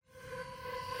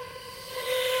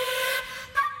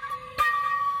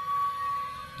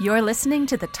You're listening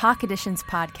to the Talk Editions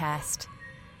podcast.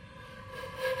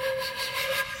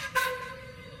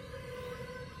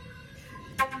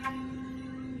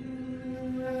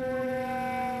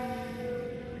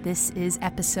 This is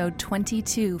episode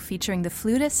 22, featuring the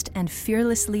flutist and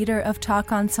fearless leader of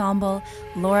Talk Ensemble,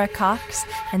 Laura Cox,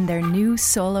 and their new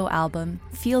solo album,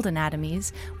 Field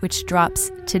Anatomies, which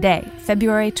drops today,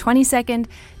 February 22nd,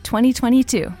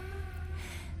 2022.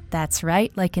 That's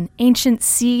right, like an ancient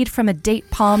seed from a date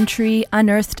palm tree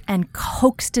unearthed and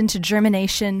coaxed into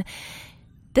germination,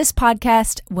 this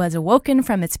podcast was awoken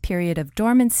from its period of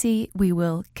dormancy. We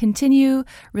will continue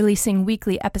releasing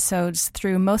weekly episodes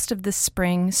through most of the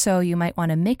spring, so you might want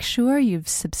to make sure you've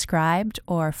subscribed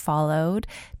or followed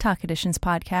Talk Editions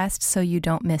podcast so you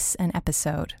don't miss an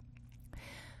episode.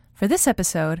 For this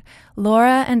episode,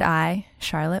 Laura and I,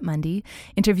 Charlotte Mundy,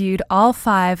 interviewed all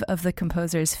 5 of the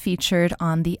composers featured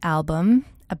on the album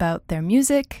about their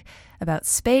music, about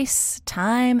space,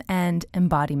 time, and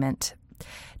embodiment.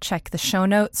 Check the show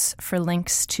notes for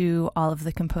links to all of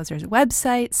the composers'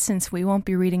 websites, since we won't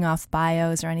be reading off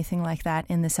bios or anything like that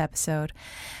in this episode.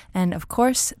 And of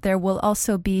course, there will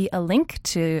also be a link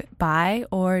to buy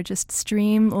or just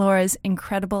stream Laura's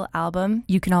incredible album.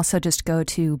 You can also just go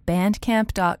to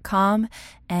bandcamp.com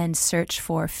and search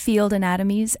for Field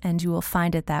Anatomies, and you will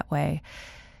find it that way.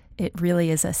 It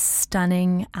really is a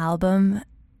stunning album.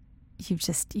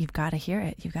 You've got to hear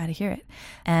it. You've got to hear it.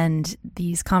 And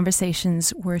these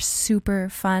conversations were super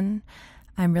fun.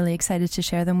 I'm really excited to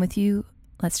share them with you.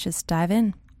 Let's just dive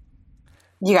in.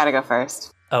 You got to go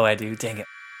first. Oh, I do. Dang it.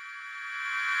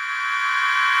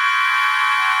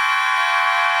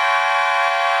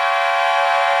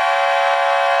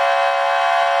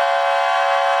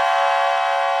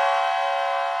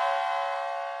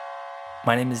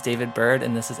 My name is David Bird,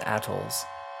 and this is Atolls.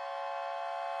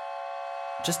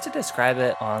 Just to describe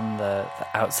it on the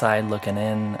outside looking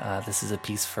in, this is a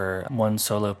piece for 1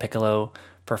 solo piccolo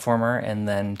performer and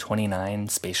then 29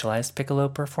 spatialized piccolo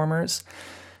performers.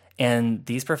 And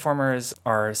these performers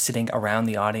are sitting around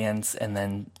the audience and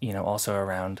then, also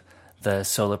around the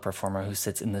solo performer who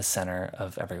sits in the center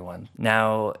of everyone.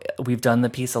 Now, we've done the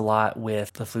piece a lot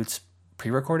with the flutes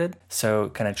pre-recorded, so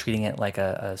kind of treating it like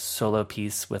a solo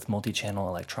piece with multi-channel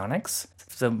electronics.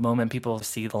 The moment people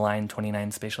see the line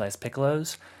 29 spatialized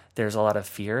piccolos, there's a lot of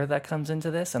fear that comes into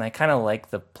this, and I kind of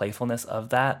like the playfulness of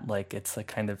that, like it's a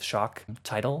kind of shock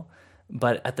title.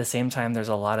 But at the same time, there's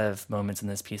a lot of moments in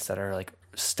this piece that are like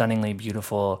stunningly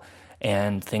beautiful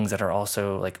and things that are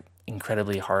also like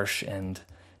incredibly harsh and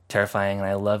terrifying, and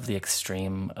I love the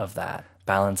extreme of that,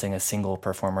 balancing a single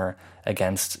performer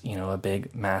against, a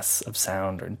big mass of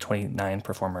sound or 29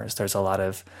 performers. There's a lot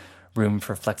of room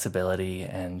for flexibility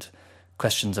and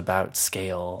questions about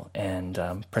scale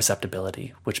and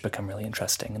perceptibility, which become really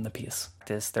interesting in the piece.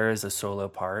 There is a solo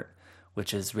part,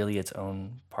 which is really its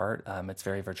own part. It's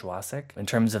very virtuosic. In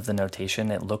terms of the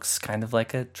notation, it looks kind of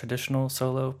like a traditional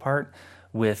solo part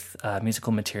with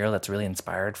musical material that's really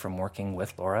inspired from working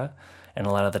with Laura and a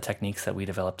lot of the techniques that we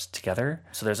developed together.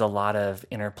 So there's a lot of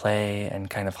interplay and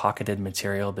kind of hocketed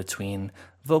material between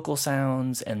vocal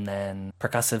sounds and then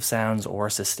percussive sounds or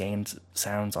sustained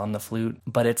sounds on the flute.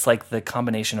 But it's like the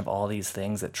combination of all these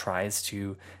things that tries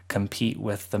to compete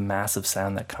with the massive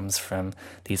sound that comes from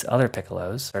these other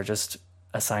piccolos. They're just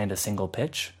assigned a single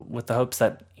pitch with the hopes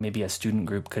that maybe a student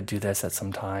group could do this at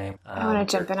some time. I want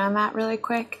to jump in on that really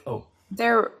quick. Oh.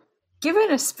 They're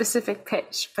given a specific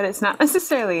pitch, but it's not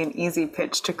necessarily an easy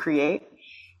pitch to create.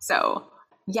 So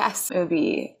yes, it would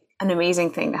be an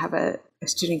amazing thing to have a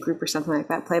student group or something like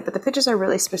that play, but the pitches are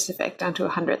really specific, down to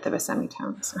 1/100th of a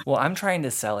semitone. So. Well, I'm trying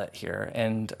to sell it here,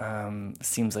 and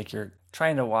seems like you're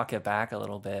trying to walk it back a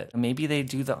little bit. Maybe they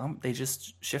do they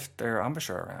just shift their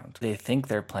embouchure around. They think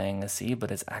they're playing a C,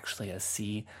 but it's actually a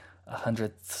C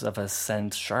 1/100th of a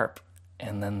cent sharp,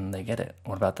 and then they get it.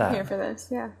 What about that? I'm here for this,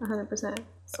 yeah, 100%.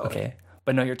 Okay.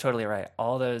 But no, you're totally right.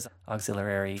 All those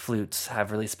auxiliary flutes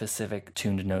have really specific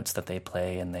tuned notes that they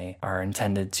play, and they are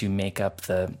intended to make up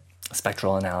the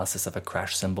spectral analysis of a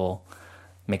crash cymbal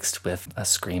mixed with a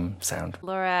scream sound.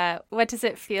 Laura, what does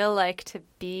it feel like to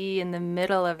be in the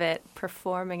middle of it,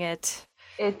 performing it?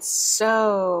 It's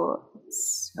so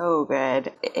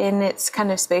good. In its kind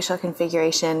of spatial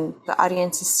configuration, the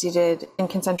audience is seated in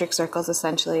concentric circles,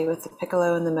 essentially, with the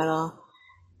piccolo in the middle,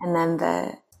 and then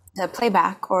the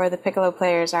playback or the piccolo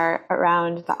players are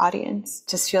around the audience.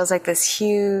 Just feels like this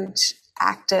huge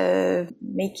act of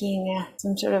making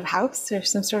some sort of house or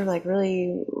some sort of like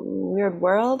really weird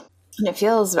world. And it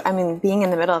feels, being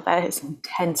in the middle of that is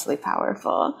intensely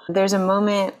powerful. There's a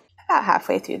moment about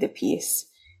halfway through the piece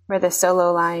where the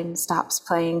solo line stops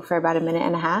playing for about a minute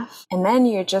and a half. And then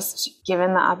you're just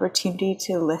given the opportunity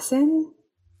to listen,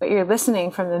 but you're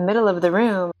listening from the middle of the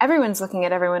room. Everyone's looking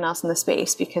at everyone else in the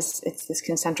space because it's this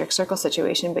concentric circle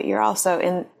situation, but you're also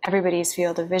in everybody's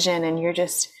field of vision and you're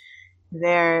just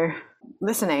there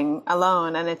listening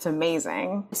alone, and it's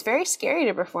amazing. It's very scary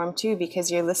to perform too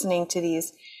because you're listening to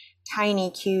these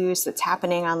tiny cues that's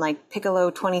happening on like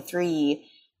Piccolo 23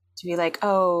 to be like,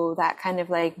 oh, that kind of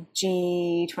like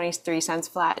G 23 sounds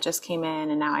flat just came in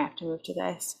and now I have to move to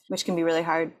this, which can be really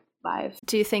hard live.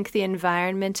 Do you think the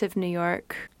environment of New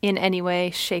York in any way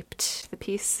shaped the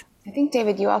piece? I think,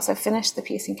 David, you also finished the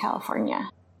piece in California.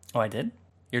 Oh, I did?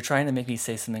 You're trying to make me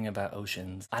say something about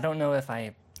oceans. I don't know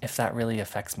if that really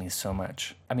affects me so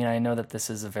much. I mean, I know that this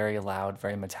is a very loud,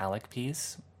 very metallic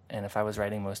piece, and if I was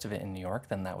writing most of it in New York,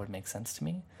 then that would make sense to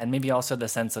me. And maybe also the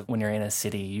sense of when you're in a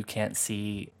city, you can't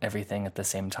see everything at the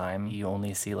same time. You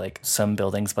only see like some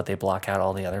buildings, but they block out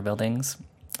all the other buildings.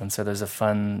 And so there's a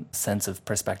fun sense of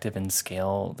perspective and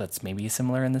scale that's maybe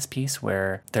similar in this piece,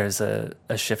 where there's a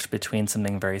shift between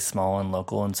something very small and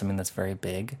local and something that's very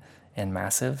big and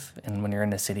massive. And when you're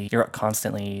in a city, you're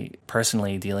constantly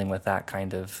personally dealing with that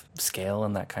kind of scale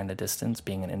and that kind of distance,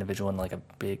 being an individual in like a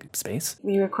big space.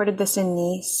 We recorded this in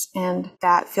Nice, and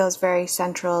that feels very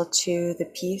central to the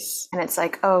piece. And it's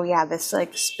like, oh yeah, this like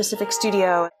specific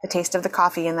studio, the taste of the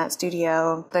coffee in that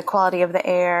studio, the quality of the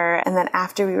air. And then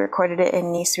after we recorded it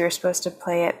in Nice, we were supposed to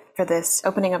play it for this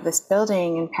opening of this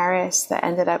building in Paris that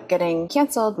ended up getting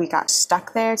canceled. We got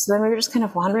stuck there. So then we were just kind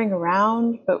of wandering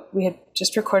around, but we had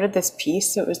just recorded this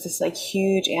piece. So it was this like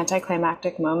huge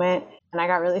anticlimactic moment. And I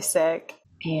got really sick.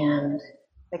 And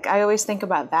like, I always think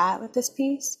about that with this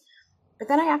piece. But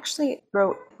then I actually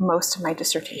wrote most of my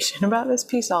dissertation about this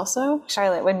piece also.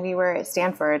 Charlotte, when we were at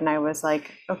Stanford and I was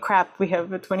like, oh crap, we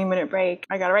have a 20-minute break.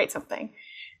 I got to write something.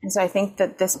 And so I think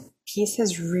that this piece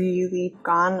has really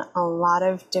gone a lot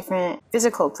of different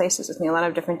physical places with me, a lot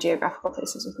of different geographical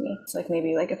places with me. It's like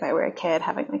maybe like if I were a kid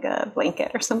having like a blanket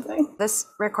or something. This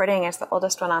recording is the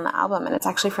oldest one on the album, and it's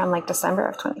actually from like December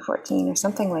of 2014 or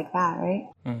something like that, right?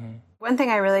 Mm-hmm. One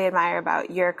thing I really admire about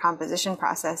your composition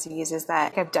processes is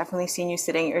that I've definitely seen you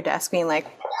sitting at your desk being like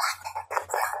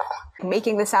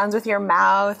making the sounds with your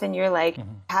mouth, and you're like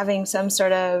having some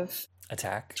sort of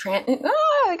attack,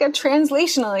 like a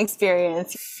translational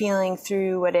experience, feeling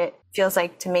through what it feels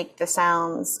like to make the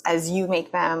sounds as you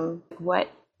make them. What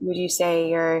would you say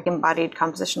your embodied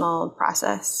compositional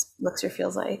process looks or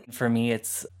feels like? For me,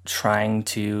 it's trying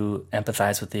to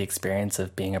empathize with the experience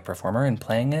of being a performer and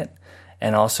playing it,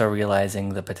 and also realizing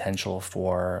the potential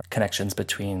for connections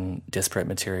between disparate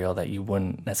material that you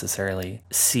wouldn't necessarily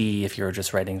see if you were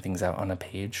just writing things out on a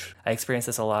page. I experience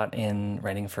this a lot in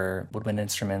writing for woodwind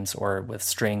instruments or with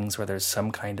strings, where there's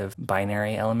some kind of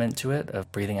binary element to it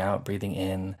of breathing out, breathing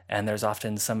in, and there's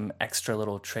often some extra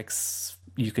little tricks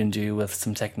you can do with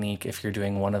some technique if you're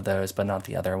doing one of those but not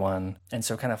the other one. And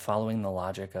so kind of following the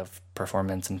logic of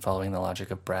performance and following the logic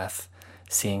of breath,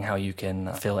 seeing how you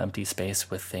can fill empty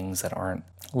space with things that aren't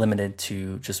limited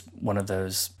to just one of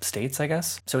those states, I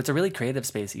guess. So it's a really creative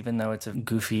space, even though it's a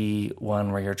goofy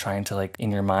one where you're trying to like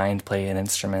in your mind play an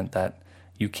instrument that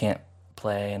you can't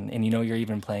play, and you know you're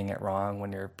even playing it wrong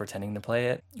when you're pretending to play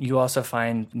it. You also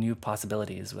find new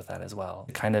possibilities with that as well.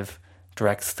 It kind of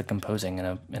directs the composing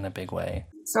in a big way.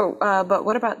 So, but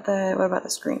what about the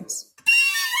screams?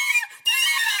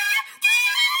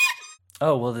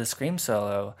 Oh, well, the scream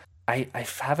solo, I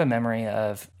have a memory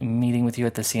of meeting with you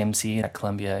at the CMC at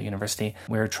Columbia University.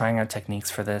 We were trying out techniques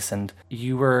for this, and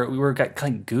we were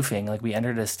kind of goofing. Like, we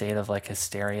entered a state of like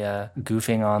hysteria,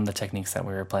 goofing on the techniques that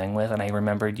we were playing with. And I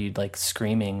remembered you like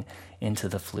screaming into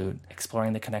the flute,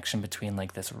 exploring the connection between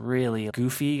like this really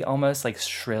goofy, almost like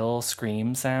shrill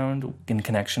scream sound in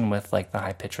connection with like the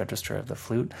high pitch register of the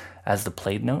flute as the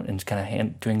played note, and kind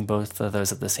of doing both of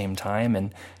those at the same time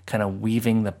and kind of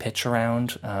weaving the pitch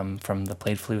around from the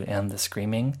played flute and the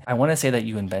screaming. I want to say that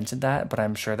you invented that, but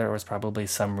I'm sure there was probably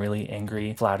some really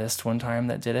angry flautist one time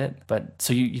that did it. But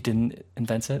so you didn't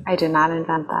invent it? I did not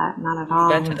invent that, not at all.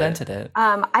 Ben invented it.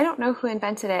 I don't know who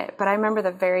invented it, but I remember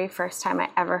the very first time I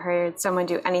ever heard someone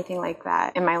do anything like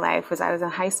that in my life was I was in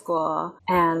high school,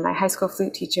 and my high school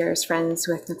flute teacher is friends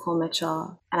with Nicole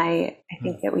Mitchell, and I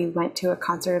think that we went to a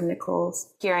concert of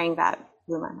Nicole's. Hearing that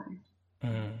blew my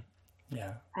mind.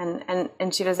 Yeah.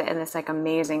 And she does it in this like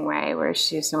amazing way where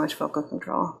she has so much vocal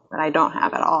control that I don't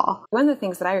have at all. One of the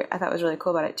things that I thought was really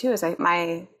cool about it too is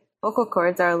my vocal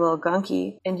cords are a little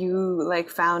gunky, and you like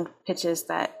found pitches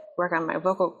that work on my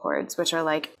vocal cords, which are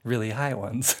like really high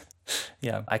ones.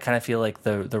 Yeah, I kind of feel like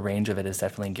the range of it is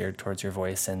definitely geared towards your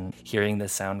voice, and hearing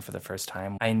this sound for the first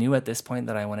time. I knew at this point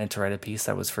that I wanted to write a piece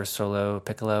that was for solo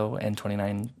piccolo and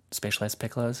 29 spatialized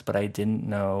piccolos, but I didn't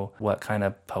know what kind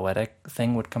of poetic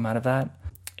thing would come out of that.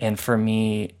 And for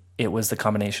me, it was the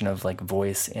combination of like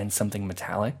voice and something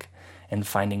metallic, and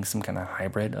finding some kind of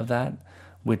hybrid of that,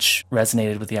 which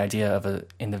resonated with the idea of an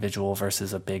individual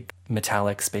versus a big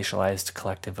metallic spatialized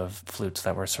collective of flutes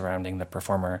that were surrounding the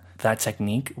performer. That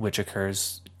technique, which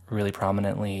occurs really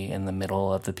prominently in the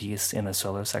middle of the piece in the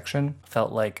solo section,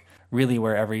 felt like really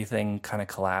where everything kind of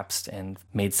collapsed and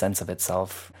made sense of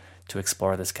itself to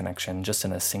explore this connection just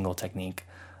in a single technique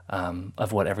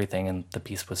of what everything in the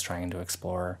piece was trying to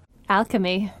explore.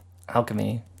 Alchemy.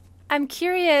 I'm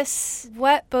curious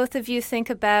what both of you think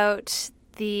about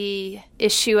the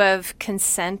issue of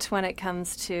consent when it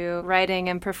comes to writing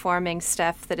and performing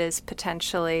stuff that is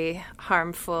potentially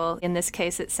harmful. In this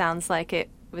case, it sounds like it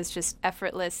was just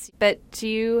effortless. But do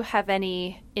you have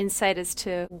any insight as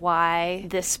to why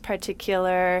this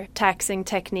particular taxing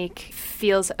technique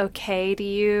feels okay to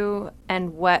you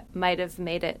and what might have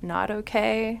made it not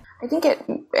okay? I think it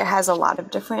has a lot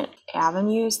of different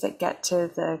avenues that get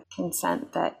to the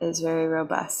consent that is very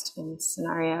robust in this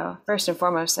scenario. First and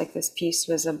foremost, like this piece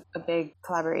was a big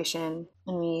collaboration,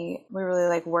 and we really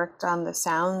like worked on the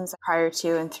sounds prior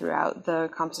to and throughout the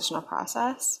compositional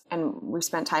process, and we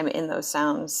spent time in those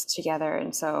sounds together.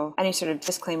 And so any sort of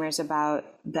disclaimers about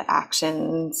the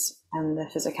actions and the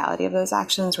physicality of those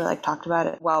actions were like talked about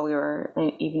it while we were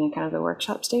even in kind of the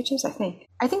workshop stages, I think.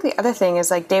 I think the other thing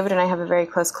is like David and I have a very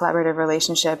close collaborative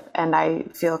relationship, and I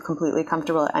feel completely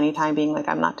comfortable at any time being like,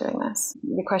 I'm not doing this.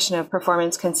 The question of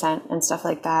performance consent and stuff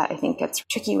like that, I think gets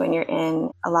tricky when you're in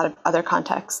a lot of other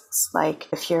contexts. Like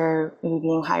if you're maybe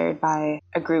being hired by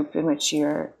a group in which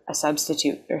you're a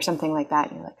substitute or something like that,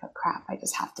 and you're like, oh crap, I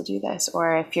just have to do this.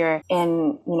 Or if you're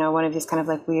in, one of these kind of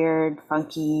like weird,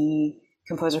 funky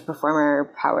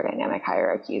composer-performer power dynamic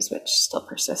hierarchies, which still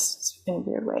persists in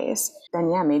weird ways, then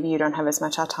yeah, maybe you don't have as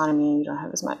much autonomy, you don't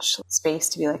have as much space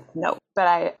to be like, no. But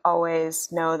I always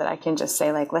know that I can just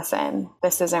say like, listen,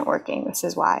 this isn't working, this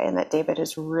is why, and that David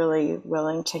is really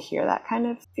willing to hear that kind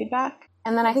of feedback.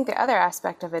 And then I think the other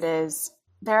aspect of it is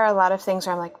there are a lot of things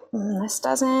where I'm like, this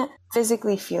doesn't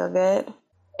physically feel good,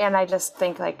 and I just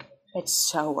think like, it's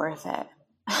so worth it.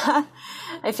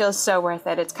 I feel so worth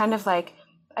it. It's kind of like,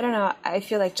 I don't know, I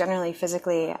feel like generally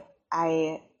physically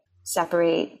I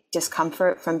separate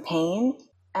discomfort from pain,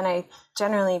 and I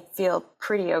generally feel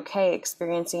pretty okay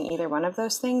experiencing either one of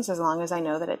those things as long as I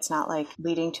know that it's not like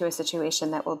leading to a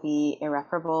situation that will be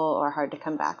irreparable or hard to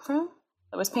come back from.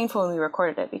 It was painful when we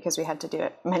recorded it because we had to do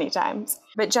it many times,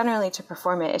 but generally to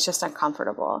perform it, it's just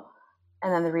uncomfortable.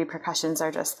 And then the repercussions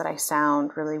are just that I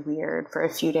sound really weird for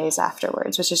a few days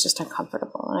afterwards, which is just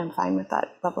uncomfortable, and I'm fine with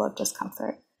that level of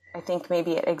discomfort. I think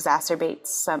maybe it exacerbates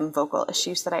some vocal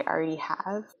issues that I already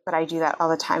have, but I do that all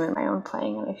the time in my own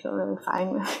playing, and I feel really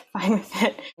fine with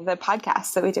it. The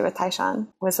podcast that we did with Taishan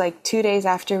was like 2 days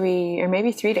after or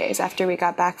maybe 3 days after we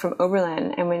got back from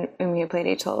Oberlin, and when we had played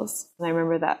Eichels. And I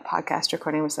remember that podcast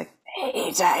recording was like,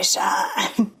 hey,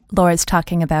 Taishan. Laura's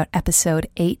talking about episode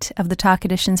 8 of the Talk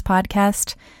Editions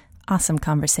podcast. Awesome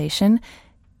conversation.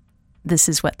 This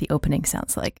is what the opening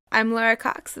sounds like. I'm Laura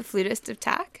Cox, the flutist of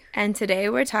TAC, and today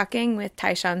we're talking with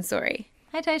Taishan Sori.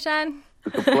 Hi, Taishan.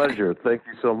 It's a pleasure. Thank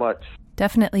you so much.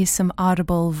 Definitely some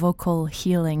audible vocal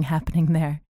healing happening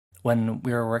there. When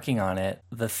we were working on it,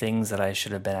 the things that I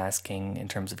should have been asking in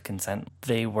terms of consent,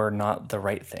 they were not the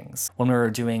right things. When we were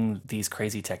doing these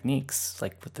crazy techniques,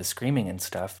 like with the screaming and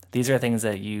stuff, these are things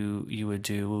that you would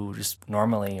do just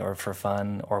normally or for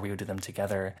fun, or we would do them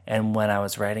together. And when I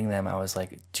was writing them, I was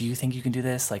like, do you think you can do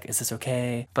this? Like, is this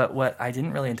okay? But what I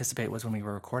didn't really anticipate was when we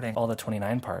were recording all the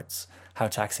 29 parts, how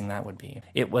taxing that would be.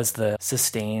 It was the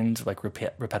sustained, like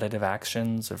repetitive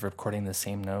actions of recording the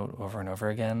same note over and over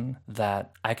again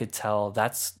that I could tell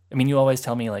you always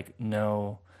tell me like,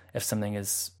 no, if something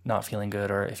is not feeling good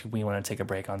or if we want to take a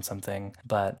break on something,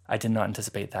 but I did not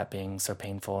anticipate that being so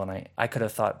painful. And I could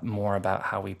have thought more about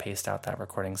how we paced out that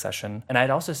recording session. And I'd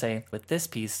also say with this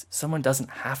piece, someone doesn't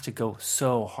have to go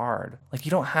so hard. Like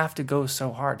you don't have to go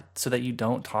so hard so that you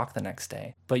don't talk the next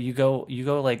day, but you go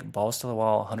like balls to the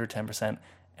wall, 110%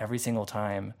 every single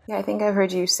time. Yeah, I think I've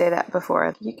heard you say that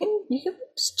before. You can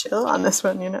just chill on this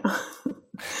one,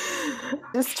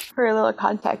 Just for a little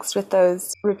context, with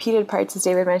those repeated parts, as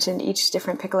David mentioned, each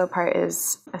different piccolo part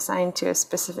is assigned to a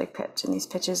specific pitch, and these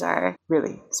pitches are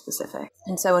really specific.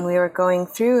 And so when we were going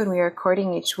through and we were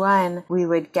recording each one, we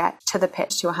would get to the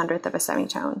pitch to 100th of a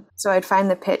semitone. So I'd find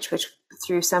the pitch which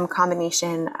through some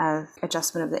combination of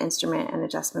adjustment of the instrument and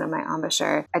adjustment of my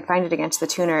embouchure, I'd find it against the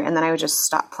tuner, and then I would just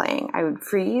stop playing. I would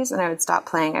freeze and I would stop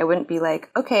playing. I wouldn't be like,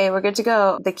 okay, we're good to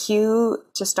go. The cue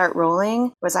to start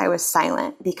rolling was I was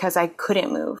silent because I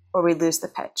couldn't move or we'd lose the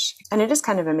pitch. And it is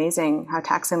kind of amazing how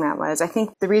taxing that was. I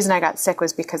think the reason I got sick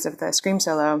was because of the scream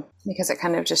solo, because it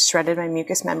kind of just shredded my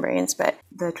mucous membranes, but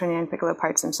the 29 piccolo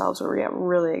parts themselves were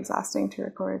really exhausting to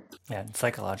record. Yeah, and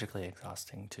psychologically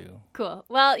exhausting too. Cool.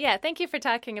 Well, yeah, thank you for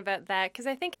talking about that, because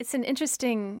I think it's an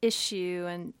interesting issue,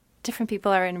 and different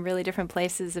people are in really different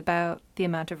places about the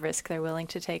amount of risk they're willing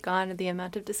to take on and the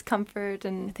amount of discomfort.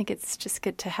 And I think it's just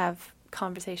good to have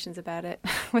conversations about it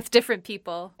with different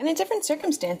people. And in different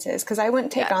circumstances, because I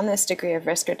wouldn't take on this degree of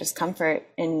risk or discomfort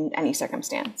in any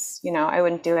circumstance. I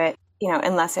wouldn't do it,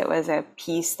 unless it was a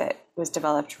piece that was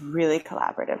developed really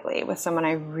collaboratively with someone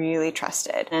I really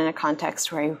trusted in a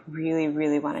context where I really,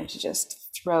 really wanted to just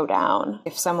throw down.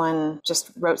 If someone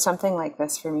just wrote something like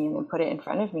this for me and then put it in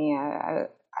front of me, I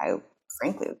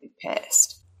frankly would be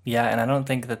pissed. Yeah, and I don't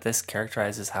think that this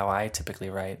characterizes how I typically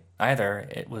write either.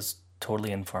 It was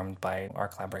totally informed by our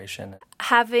collaboration.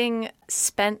 Having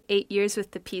spent 8 years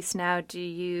with the piece now, do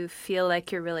you feel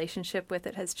like your relationship with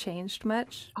it has changed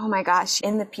much? Oh my gosh.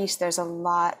 In the piece, there's a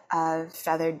lot of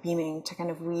feathered beaming to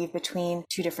kind of weave between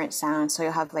two different sounds. So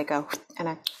you'll have like a and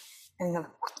a kind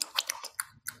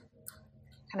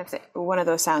of thing. One of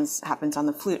those sounds happens on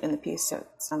the flute in the piece, so it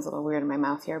sounds a little weird in my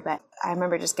mouth here, but I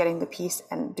remember just getting the piece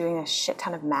and doing a shit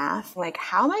ton of math. Like,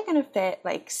 how am I going to fit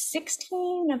like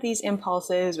 16 of these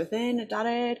impulses within a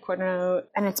dotted quarter note?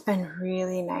 And it's been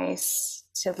really nice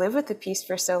to live with the piece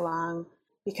for so long,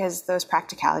 because those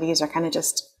practicalities are kind of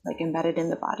just like embedded in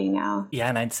the body now. Yeah,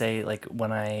 and I'd say like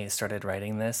when I started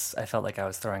writing this, I felt like I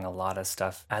was throwing a lot of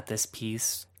stuff at this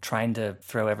piece, trying to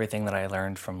throw everything that I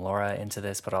learned from Laura into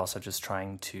this, but also just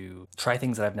trying to try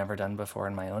things that I've never done before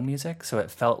in my own music. So it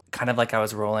felt kind of like I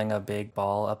was rolling a big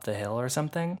ball up the hill or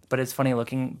something. But it's funny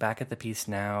looking back at the piece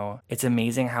now, it's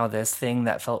amazing how this thing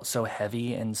that felt so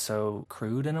heavy and so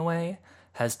crude in a way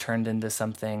has turned into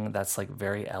something that's like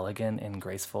very elegant and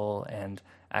graceful and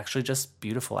actually just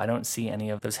beautiful. I don't see any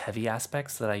of those heavy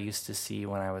aspects that I used to see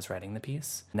when I was writing the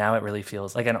piece. Now it really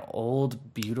feels like an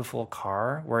old, beautiful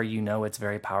car where it's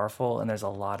very powerful and there's a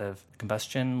lot of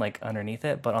combustion like underneath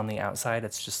it, but on the outside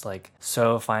it's just like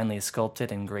so finely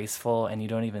sculpted and graceful, and you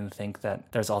don't even think that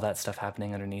there's all that stuff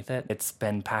happening underneath it. It's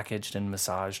been packaged and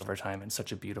massaged over time in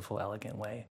such a beautiful, elegant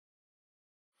way.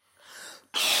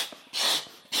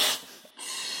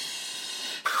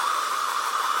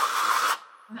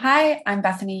 Hi, I'm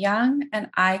Bethany Young, and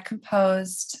I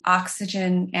composed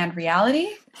Oxygen and Reality.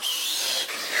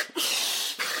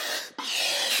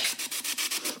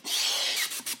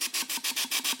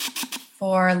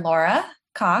 For Laura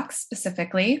Cox,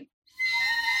 specifically.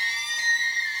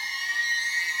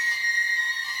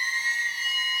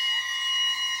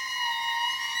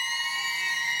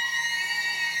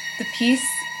 The piece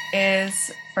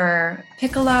is for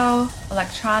piccolo,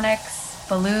 electronics,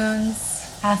 balloons,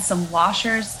 has some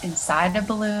washers inside the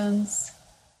balloons.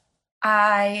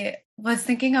 I was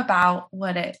thinking about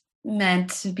what it meant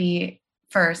to be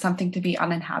for something to be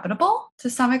uninhabitable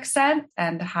to some extent,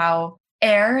 and how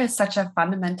air is such a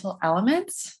fundamental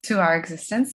element to our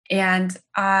existence. And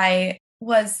I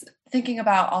was thinking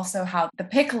about also how the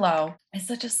piccolo is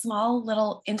such a small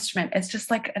little instrument. It's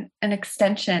just like an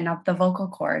extension of the vocal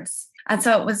cords. And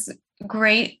so it was a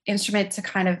great instrument to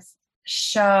kind of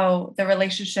show the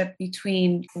relationship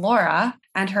between Laura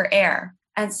and her air.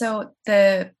 And so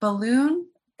the balloon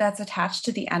that's attached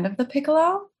to the end of the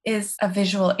piccolo is a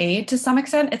visual aid to some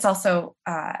extent. It's also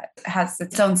has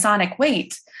its own sonic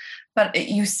weight, but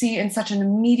you see in such an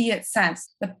immediate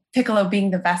sense the piccolo being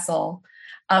the vessel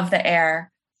of the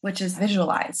air, which is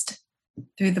visualized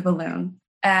through the balloon.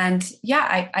 And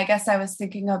yeah, I guess I was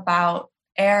thinking about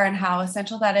air and how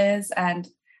essential that is, and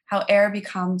how air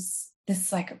becomes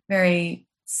this like very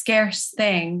scarce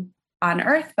thing on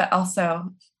Earth, but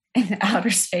also in outer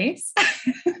space.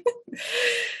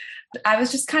 I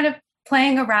was just kind of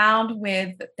playing around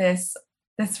with this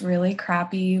really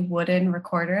crappy wooden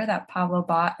recorder that Pablo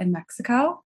bought in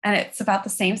Mexico. And it's about the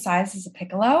same size as a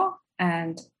piccolo.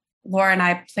 And Laura and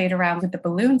I played around with the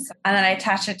balloons, and then I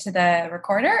attached it to the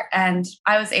recorder, and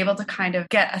I was able to kind of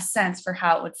get a sense for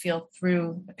how it would feel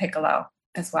through the piccolo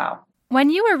as well. When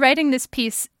you were writing this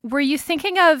piece, were you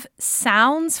thinking of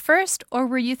sounds first, or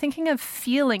were you thinking of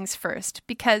feelings first?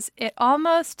 Because it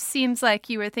almost seems like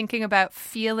you were thinking about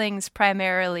feelings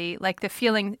primarily, like the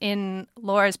feeling in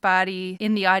Laura's body,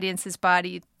 in the audience's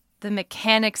body, the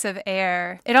mechanics of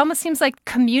air. It almost seems like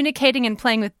communicating and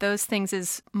playing with those things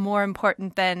is more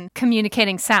important than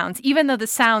communicating sounds, even though the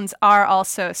sounds are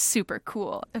also super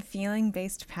cool. A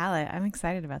feeling-based palette. I'm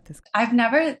excited about this. I've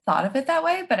never thought of it that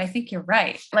way, but I think you're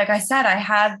right. Like I said, I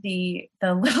had the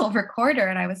little recorder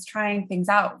and I was trying things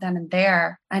out then and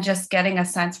there and just getting a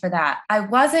sense for that. I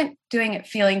wasn't doing it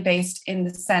feeling-based in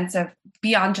the sense of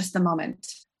beyond just the moment.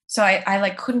 So I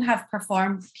like couldn't have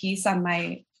performed the piece on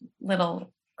my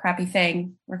little crappy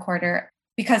thing recorder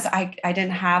because I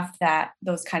didn't have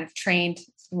those kind of trained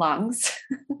lungs.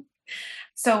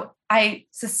 So I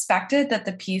suspected that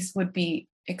the piece would be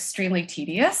extremely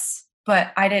tedious,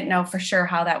 but I didn't know for sure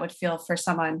how that would feel for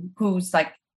someone who's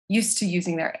like used to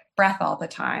using their breath all the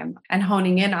time and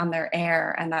honing in on their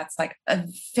air. And that's like a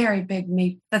very big,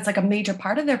 that's like a major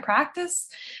part of their practice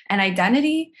and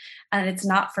identity. And it's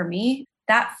not for me.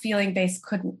 That feeling base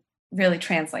couldn't really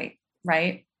translate,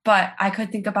 right? But I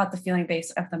could think about the feeling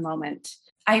base of the moment.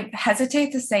 I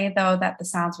hesitate to say, though, that the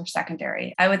sounds were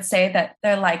secondary. I would say that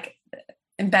they're like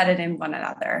embedded in one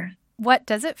another. What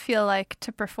does it feel like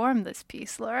to perform this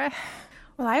piece, Laura?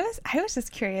 Well, I was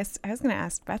just curious. I was going to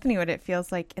ask Bethany what it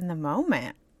feels like in the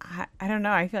moment. I don't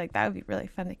know. I feel like that would be really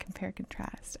fun to compare and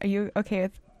contrast. Are you okay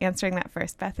with answering that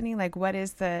first, Bethany? Like, what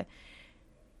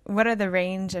are the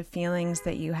range of feelings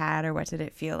that you had, or what did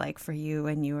it feel like for you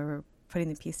when you were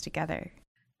putting the piece together?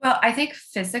 Well, I think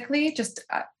physically,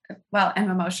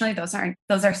 and emotionally, those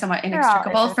are somewhat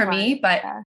inextricable for me, but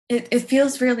it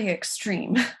feels really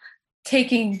extreme.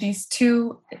 Taking these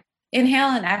two inhale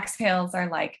and exhales are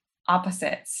like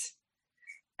opposites,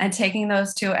 and taking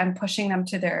those two and pushing them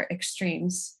to their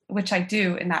extremes, which I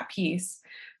do in that piece.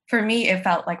 For me, it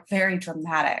felt like very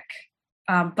dramatic,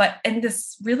 but in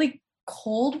this really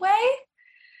cold way.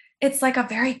 It's like a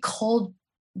very cold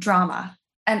drama.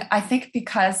 And I think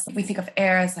because we think of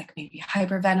air as like maybe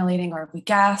hyperventilating or we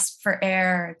gasp for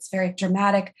air, it's very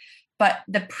dramatic, but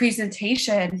the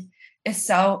presentation is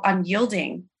so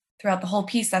unyielding throughout the whole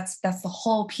piece. That's the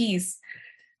whole piece.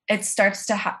 It starts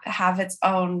to have its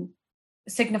own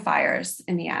signifiers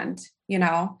in the end, you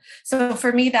know? So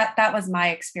for me, that was my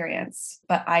experience,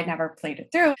 but I never played it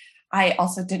through. I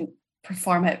also didn't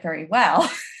perform it very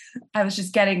well. I was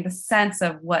just getting the sense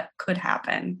of what could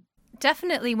happen.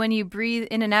 Definitely when you breathe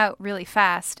in and out really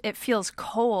fast, it feels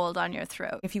cold on your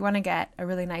throat. If you want to get a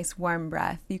really nice warm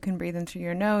breath, you can breathe in through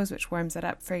your nose, which warms it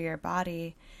up for your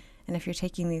body. And if you're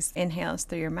taking these inhales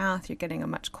through your mouth, you're getting a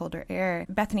much colder air.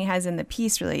 Bethany has in the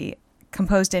piece really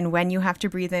composed in when you have to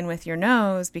breathe in with your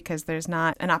nose, because there's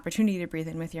not an opportunity to breathe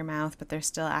in with your mouth, but there's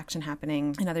still action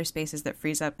happening in other spaces that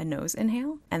frees up a nose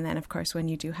inhale. And then, of course, when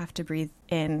you do have to breathe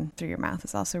in through your mouth,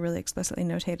 it's also really explicitly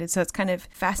notated. So it's kind of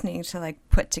fascinating to like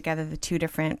put together the two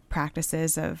different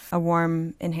practices of a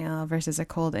warm inhale versus a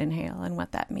cold inhale and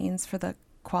what that means for the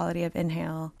quality of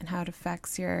inhale and how it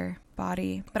affects your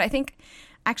body. But I think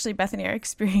actually, Bethany, our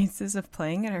experiences of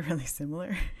playing it are really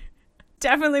similar.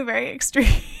 Definitely very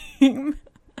extreme.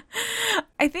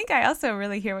 I think I also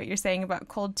really hear what you're saying about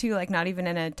cold too, like not even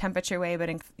in a temperature way, but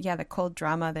in, the cold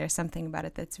drama, there's something about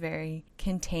it that's very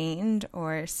contained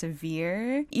or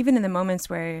severe. Even in the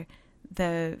moments where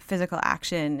the physical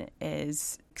action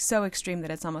is so extreme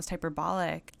that it's almost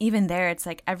hyperbolic, even there it's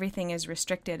like everything is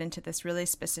restricted into this really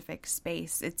specific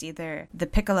space. It's either the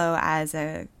piccolo as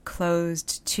a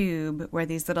closed tube where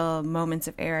these little moments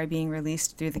of air are being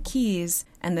released through the keys,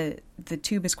 and the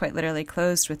tube is quite literally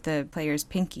closed with the player's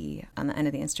pinky on the end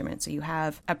of the instrument. So you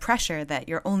have a pressure that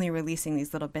you're only releasing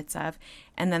these little bits of,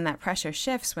 and then that pressure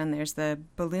shifts when there's the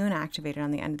balloon activated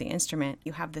on the end of the instrument.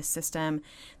 You have this system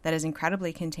that is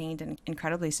incredibly contained and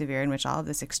incredibly severe, in which all of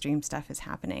this extreme stuff is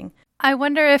happening. I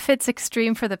wonder if it's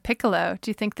extreme for the piccolo. Do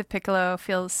you think the piccolo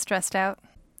feels stressed out?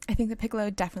 I think the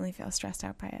piccolo definitely feels stressed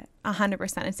out by it.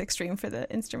 100% it's extreme for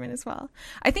the instrument as well.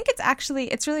 I think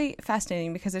it's really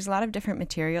fascinating because there's a lot of different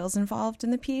materials involved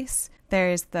in the piece.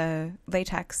 There's the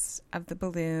latex of the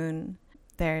balloon.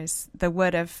 There's the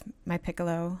wood of my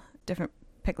piccolo. Different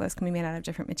piccolos can be made out of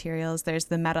different materials. There's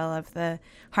the metal of the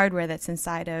hardware that's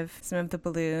inside of some of the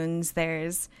balloons.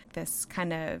 There's this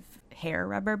kind of hair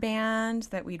rubber band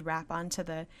that we'd wrap onto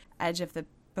the edge of the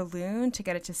balloon to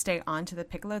get it to stay onto the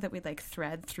piccolo that we'd like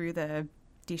thread through the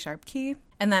D sharp key.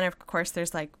 And then of course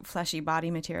there's like fleshy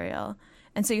body material.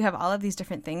 And so you have all of these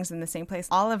different things in the same place.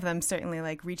 All of them certainly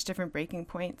like reach different breaking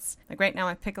points. Like right now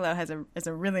my piccolo has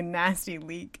a really nasty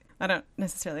leak. I don't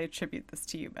necessarily attribute this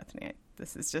to you, Bethany.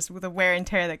 This is just the wear and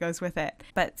tear that goes with it.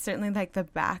 But certainly like the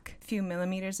back few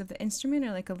millimeters of the instrument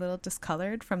are like a little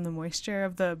discolored from the moisture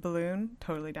of the balloon.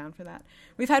 Totally down for that.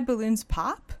 We've had balloons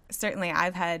pop. Certainly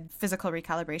I've had physical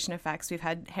recalibration effects. We've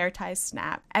had hair ties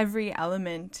snap. Every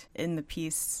element in the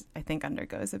piece, I think,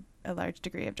 undergoes a large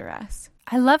degree of duress.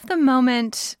 I love the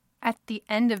moment at the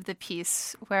end of the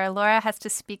piece where Laura has to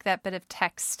speak that bit of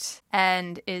text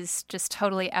and is just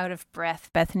totally out of breath.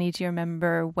 Bethany, do you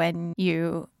remember when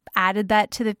you added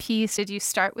that to the piece? Did you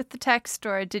start with the text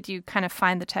or did you kind of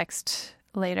find the text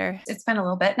later? It's been a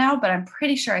little bit now, but I'm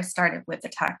pretty sure I started with the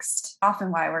text.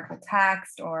 Often why I work with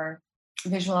text or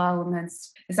visual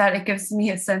elements is that it gives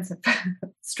me a sense of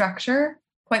structure,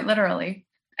 quite literally.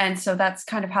 And so that's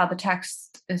kind of how the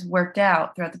text is worked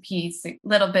out throughout the piece.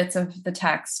 Little bits of the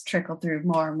text trickle through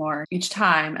more and more each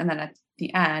time. And then at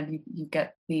the end, you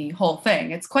get the whole thing.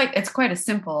 It's quite a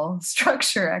simple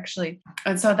structure, actually.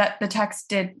 And so that the text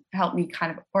did help me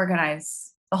kind of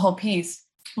organize the whole piece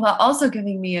while also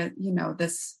giving me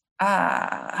this,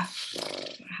 how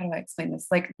do I explain this?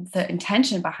 Like the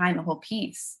intention behind the whole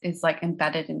piece is like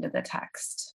embedded into the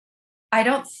text. I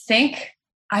don't think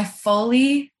I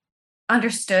fully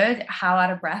understood how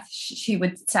out of breath she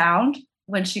would sound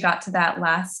when she got to that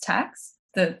last text,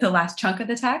 the last chunk of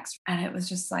the text. And it was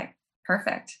just like,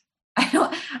 perfect.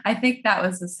 I think that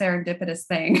was a serendipitous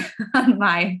thing on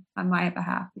my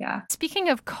behalf. Yeah. Speaking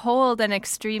of cold and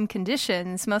extreme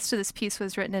conditions, most of this piece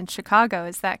was written in Chicago.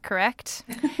 Is that correct?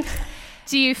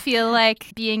 Do you feel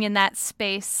like being in that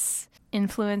space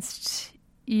influenced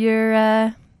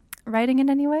your writing in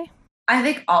any way? I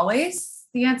think always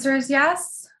the answer is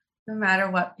yes. No matter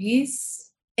what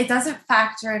piece, it doesn't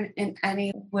factor in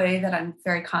any way that I'm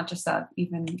very conscious of,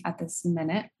 even at this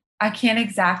minute. I can't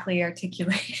exactly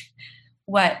articulate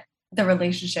what the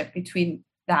relationship between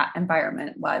that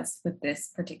environment was with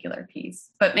this particular piece.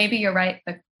 But maybe you're right,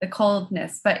 the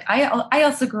coldness. But I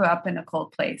also grew up in a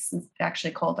cold place. It's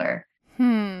actually colder.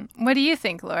 What do you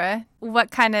think, Laura? What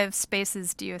kind of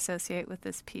spaces do you associate with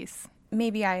this piece?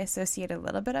 Maybe I associate a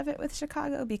little bit of it with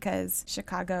Chicago because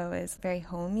Chicago is very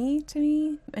homey to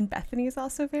me and Bethany is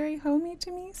also very homey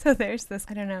to me. So there's this,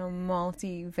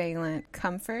 multivalent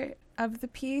comfort of the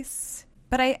piece.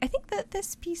 But I think that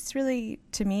this piece really,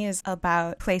 to me, is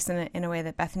about place in a way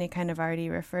that Bethany kind of already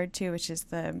referred to, which is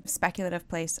the speculative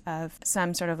place of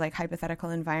some sort of like hypothetical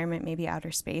environment, maybe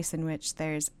outer space, in which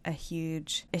there's a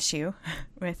huge issue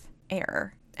with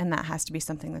air. And that has to be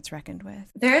something that's reckoned with.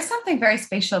 There is something very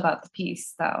spatial about the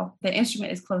piece, though. The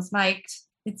instrument is close-mic'd.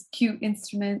 It's a cute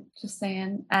instrument, just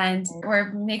saying. And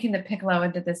we're making the piccolo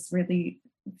into this really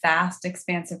vast,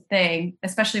 expansive thing,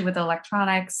 especially with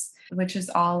electronics, which is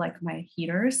all like my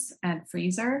heaters and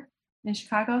freezer in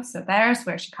Chicago. So there's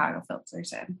where Chicago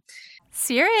filters in.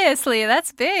 Seriously,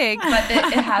 that's big. But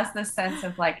it has this sense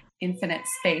of like infinite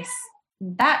space.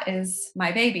 That is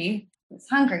my baby. It's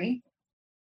hungry.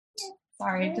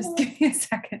 Sorry, just give me a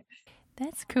second.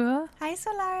 That's cool. Hi,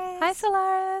 Solaris. Hi,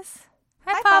 Solaris.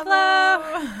 Hi, Pablo.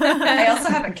 I also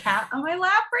have a cat on my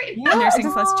lap right now.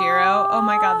 Nursing plus Jiro. Oh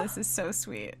my God, this is so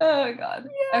sweet. Oh my God.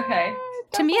 Yeah, okay.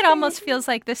 To me, it almost feels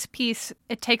like this piece,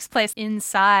 it takes place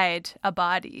inside a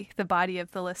body, the body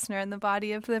of the listener and the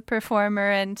body of the performer.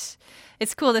 And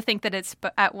it's cool to think that it's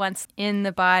at once in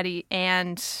the body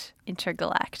and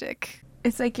intergalactic.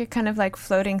 It's like you're kind of like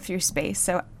floating through space.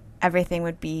 So everything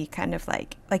would be kind of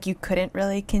like you couldn't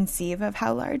really conceive of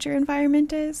how large your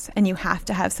environment is. And you have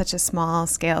to have such a small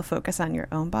scale focus on your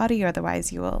own body, or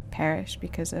otherwise you will perish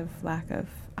because of lack of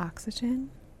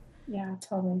oxygen. Yeah,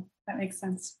 totally. That makes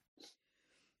sense.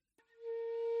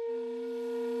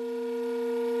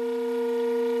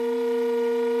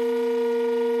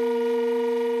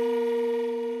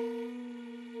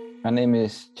 My name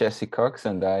is Jesse Cox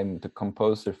and I'm the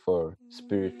composer for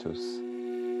Spiritus.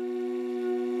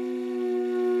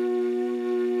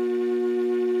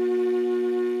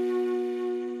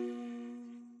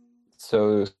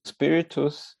 So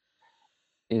Spiritus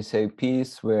is a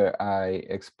piece where I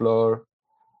explore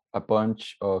a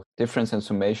bunch of difference and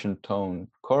summation tone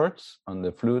chords on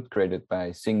the flute created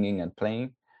by singing and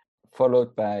playing,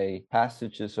 followed by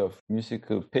passages of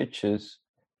musical pitches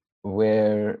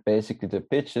where basically the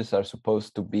pitches are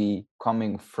supposed to be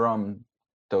coming from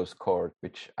those chords,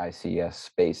 which I see as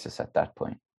spaces at that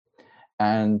point.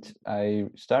 And I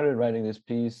started writing this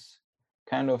piece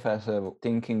kind of as a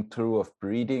thinking through of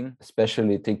breathing,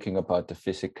 especially thinking about the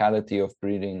physicality of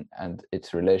breathing and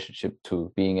its relationship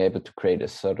to being able to create a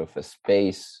sort of a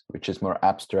space which is more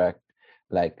abstract,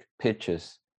 like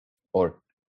pitches, or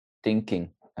thinking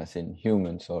as in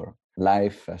humans, or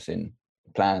life as in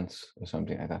plants, or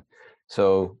something like that.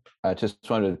 So I just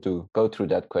wanted to go through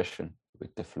that question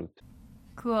with the flute.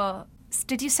 Cool.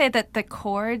 Did you say that the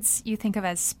chords you think of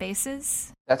as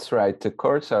spaces? That's right. The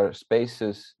chords are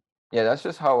spaces. Yeah, that's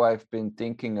just how I've been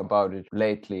thinking about it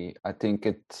lately. I think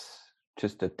it's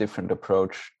just a different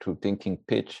approach to thinking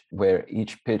pitch, where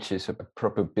each pitch is a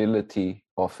probability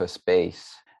of a space.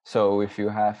 So if you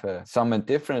have a sum and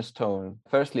difference tone,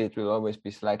 firstly, it will always be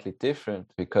slightly different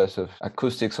because of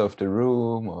acoustics of the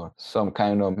room or some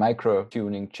kind of micro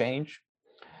tuning change.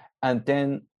 And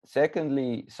then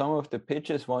secondly, some of the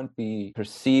pitches won't be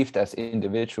perceived as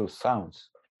individual sounds.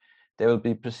 They will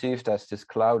be perceived as this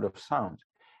cloud of sound.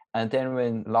 And then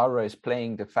when Laura is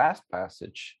playing the fast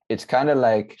passage, it's kind of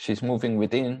like she's moving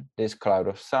within this cloud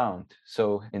of sound.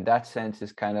 So in that sense,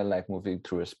 it's kind of like moving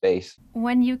through a space.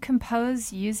 When you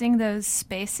compose using those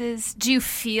spaces, do you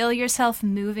feel yourself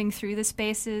moving through the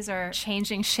spaces or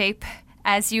changing shape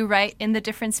as you write in the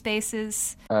different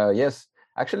spaces? Yes,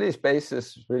 actually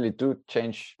spaces really do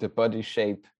change the body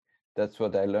shape. That's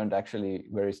what I learned actually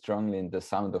very strongly in The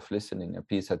Sound of Listening, a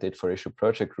piece I did for Issue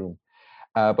Project Room.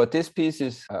 But this piece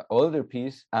is an older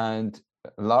piece, and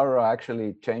Laura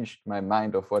actually changed my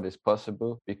mind of what is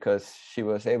possible because she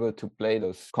was able to play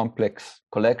those complex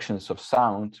collections of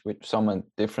sound with some and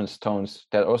different tones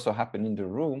that also happen in the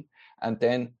room, and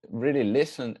then really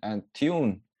listen and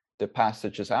tune the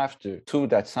passages after to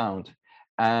that sound.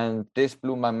 And this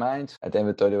blew my mind. I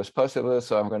never thought it was possible,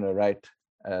 so I'm going to write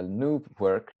a new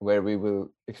work where we will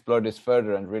explore this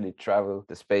further and really travel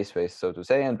the spaceways, so to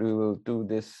say, and we will do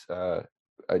this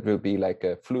it will be like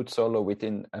a flute solo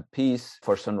within a piece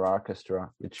for Sonora Orchestra,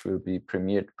 which will be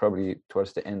premiered probably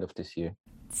towards the end of this year.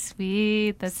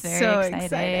 Sweet. That's very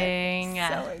exciting.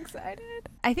 So excited.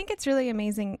 I think it's really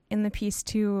amazing in the piece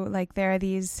too. Like there are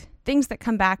these things that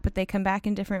come back, but they come back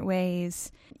in different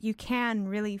ways. You can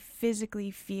really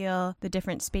physically feel the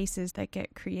different spaces that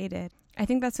get created. I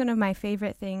think that's one of my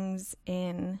favorite things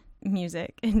in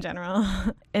music in general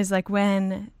is like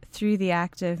when through the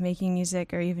act of making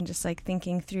music or even just like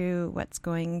thinking through what's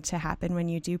going to happen when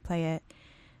you do play it.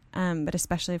 But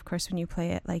especially, of course, when you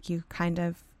play it, like you kind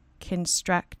of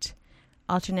construct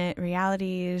alternate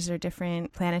realities or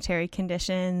different planetary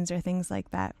conditions or things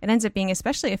like that. It ends up being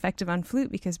especially effective on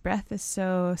flute because breath is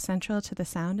so central to the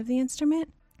sound of the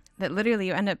instrument that literally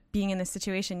you end up being in this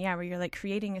situation, where you're like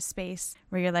creating a space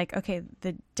where you're like, okay,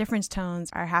 the difference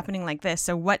tones are happening like this.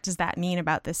 So what does that mean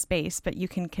about this space? But you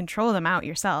can control them out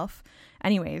yourself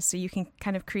anyways. So you can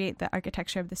kind of create the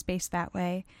architecture of the space that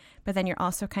way. But then you're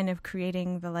also kind of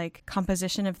creating the like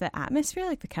composition of the atmosphere,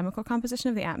 like the chemical composition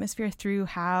of the atmosphere through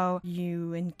how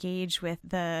you engage with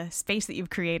the space that you've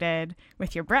created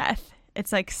with your breath.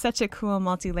 It's like such a cool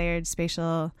multi-layered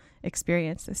spatial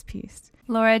experience, this piece.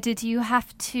 Laura, did you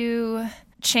have to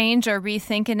change or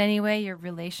rethink in any way your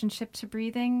relationship to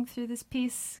breathing through this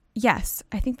piece? Yes,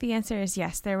 I think the answer is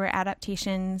yes. There were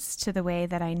adaptations to the way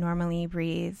that I normally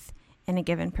breathe in a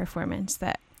given performance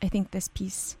that I think this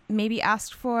piece maybe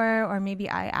asked for, or maybe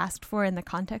I asked for in the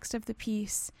context of the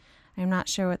piece. I'm not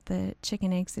sure what the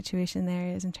chicken egg situation there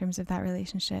is in terms of that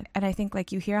relationship. And I think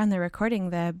like you hear on the recording,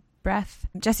 the breath,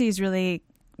 Jesse's really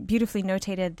beautifully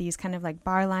notated these kind of like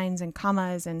bar lines and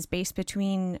commas and space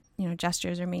between,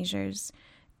 gestures or measures.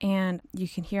 And you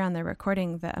can hear on the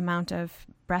recording the amount of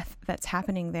breath that's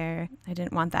happening there. I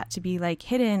didn't want that to be like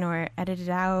hidden or edited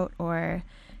out or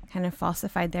kind of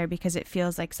falsified there because it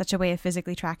feels like such a way of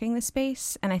physically tracking the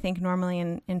space. And I think normally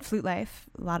in flute life,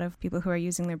 a lot of people who are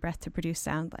using their breath to produce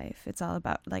sound life, it's all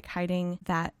about like hiding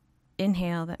that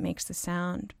inhale that makes the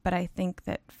sound. But I think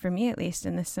that for me, at least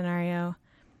in this scenario,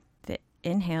 the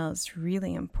inhale is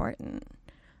really important.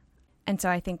 And so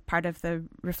I think part of the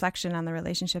reflection on the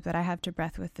relationship that I have to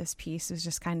breath with this piece is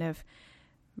just kind of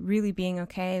really being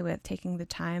okay with taking the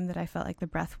time that I felt like the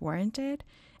breath warranted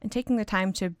and taking the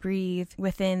time to breathe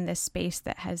within this space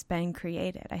that has been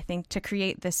created. I think to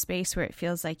create this space where it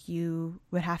feels like you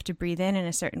would have to breathe in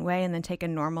a certain way and then take a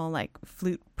normal like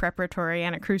flute preparatory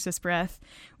anacrusis breath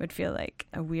would feel like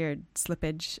a weird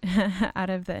slippage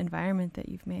out of the environment that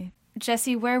you've made.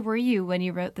 Jesse, where were you when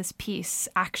you wrote this piece,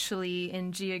 actually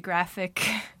in geographic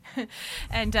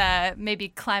and maybe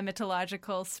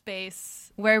climatological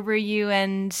space? Where were you,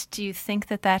 and do you think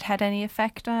that had any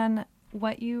effect on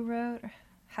what you wrote, or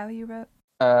how you wrote?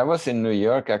 I was in New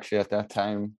York actually at that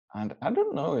time, and I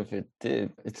don't know if it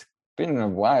did. It's been a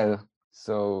while,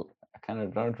 so I kind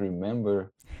of don't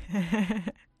remember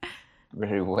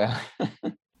very well.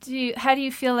 How do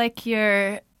you feel like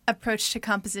your approach to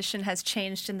composition has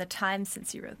changed in the time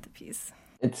since you wrote the piece?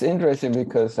 It's interesting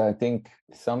because I think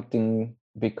something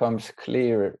becomes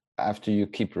clear after you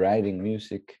keep writing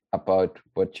music about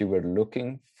what you were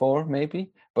looking for,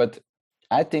 maybe. But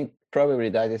I think probably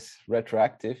that is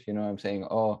retroactive. I'm saying,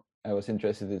 oh, I was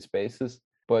interested in spaces,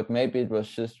 but maybe it was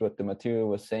just what the material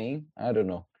was saying. I don't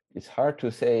know. It's hard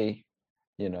to say,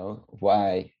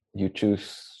 why you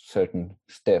choose certain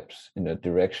steps in that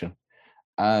direction.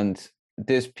 And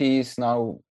this piece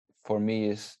now for me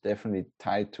is definitely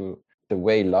tied to the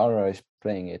way Laura is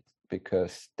playing it,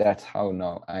 because that's how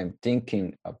now I'm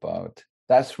thinking about,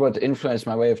 that's what influenced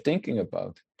my way of thinking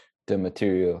about the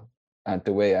material and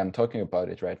the way I'm talking about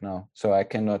it right now. So I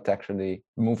cannot actually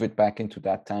move it back into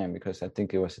that time, because I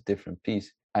think it was a different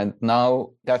piece. And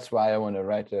now that's why I want to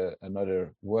write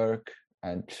another work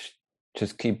and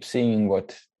just keep seeing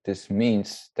what this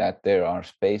means, that there are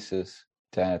spaces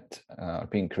that are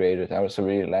being created. I also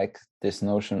really like this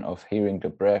notion of hearing the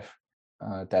breath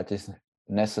that is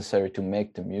necessary to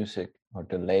make the music, or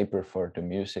the labor for the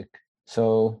music.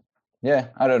 So yeah,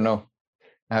 I don't know.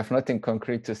 I have nothing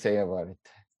concrete to say about it.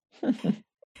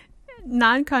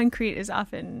 Non-concrete is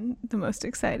often the most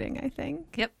exciting, I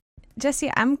think. Yep.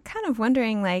 Jessie, I'm kind of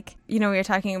wondering, we were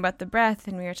talking about the breath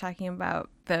and we were talking about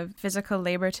the physical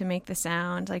labor to make the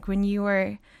sound. Like, when you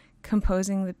were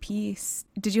composing the piece,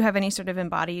 did you have any sort of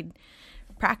embodied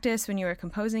practice when you were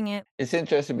composing it? It's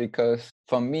interesting because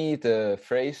for me, the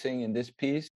phrasing in this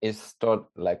piece is thought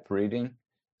like breathing.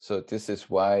 So this is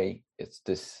why it's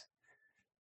this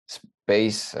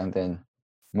space and then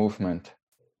movement.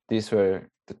 These were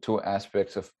the two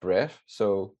aspects of breath.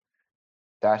 So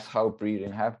that's how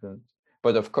breathing happens.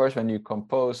 But of course, when you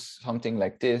compose something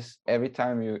like this, every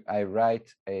time I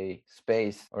write a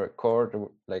space or a chord,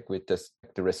 like with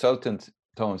the resultant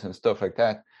tones and stuff like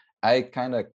that, I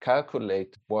kind of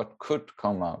calculate what could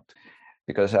come out,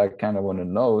 because I kind of want to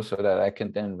know, so that I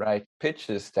can then write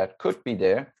pitches that could be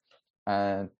there.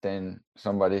 And then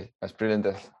somebody as brilliant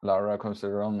as Laura comes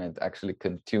along and actually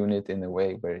can tune it in a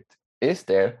way where it is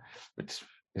there, which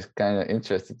is kind of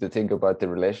interesting to think about the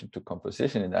relation to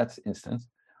composition in that instance.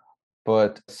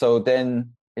 But so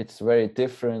then it's very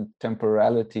different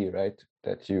temporality, right,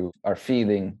 that you are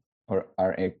feeling or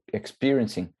are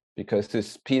experiencing, because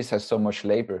this piece has so much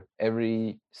labor.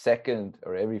 Every second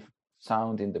or every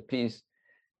sound in the piece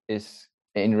is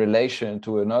in relation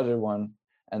to another one,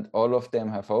 and all of them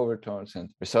have overtones and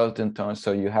resultant tones.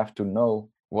 So you have to know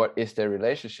what is their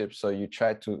relationship. So you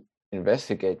try to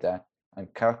investigate that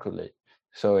and calculate.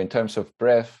 So in terms of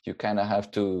breath, you kind of have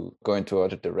to go into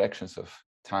other directions of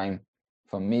time.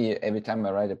 For me, every time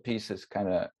I write a piece, it's kind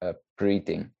of a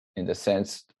breathing, in the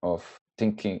sense of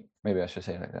thinking. Maybe I should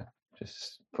say it like that.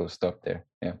 Just full stop there.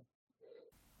 Yeah.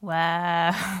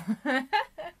 Wow.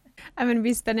 I'm going to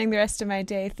be spending the rest of my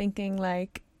day thinking,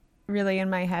 really in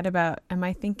my head about, am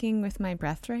I thinking with my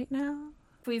breath right now?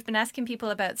 We've been asking people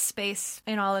about space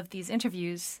in all of these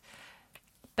interviews,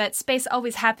 but space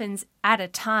always happens at a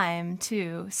time,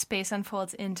 too. Space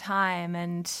unfolds in time,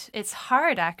 and it's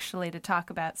hard, actually, to talk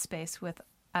about space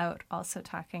without also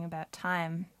talking about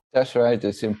time. That's right.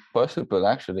 It's impossible,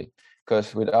 actually,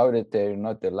 because without it, they're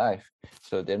not alive.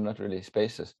 So they're not really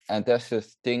spaces. And that's the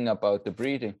thing about the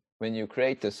breathing. When you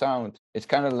create the sound, it's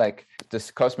kind of like this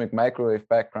cosmic microwave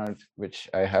background, which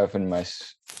I have in my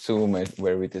Zoom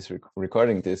where we just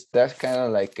recording this. That's kind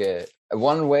of like a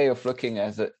one way of looking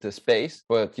at the space,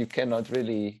 but you cannot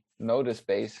really know the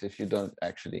space if you don't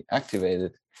actually activate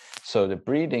it. So the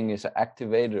breathing is an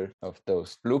activator of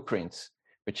those blueprints,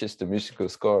 which is the musical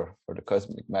score for the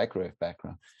cosmic microwave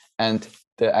background. And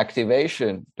the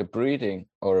activation, the breathing,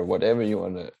 or whatever you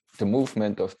want to, the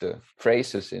movement of the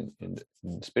phrases in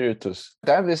Spiritus,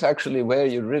 that is actually where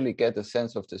you really get a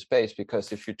sense of the space,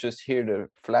 because if you just hear the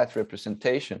flat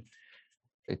representation,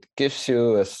 it gives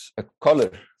you a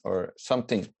color or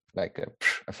something like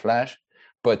a flash,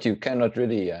 but you cannot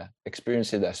really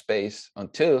experience it as space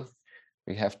until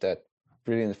we have that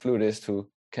brilliant flutist who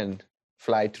can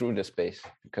fly through the space,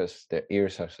 because their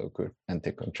ears are so good and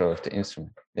the control of the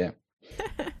instrument. Yeah.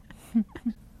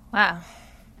 Wow.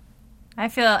 I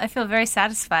feel very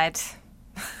satisfied.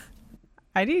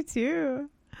 I do too.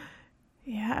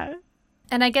 Yeah.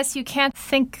 And I guess you can't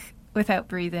think without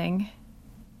breathing.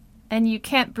 And you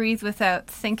can't breathe without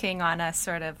thinking on a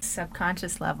sort of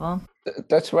subconscious level.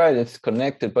 That's right, it's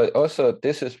connected. But also,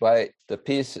 this is why the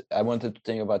piece, I wanted to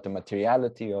think about the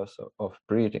materiality also of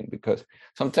breathing, because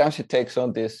sometimes it takes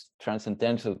on this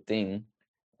transcendental thing,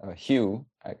 hue,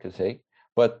 I could say.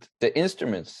 But the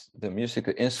instruments, the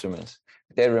musical instruments,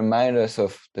 they remind us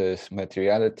of this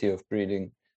materiality of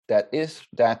breathing that is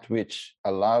that which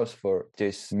allows for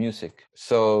this music.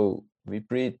 So we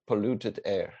breathe polluted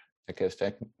air. I guess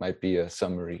that might be a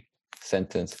summary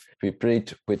sentence. We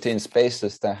breathe within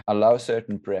spaces that allow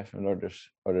certain breath and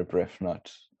other breath not,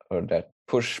 or that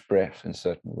push breath in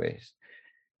certain ways.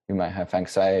 You might have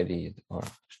anxiety or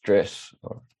stress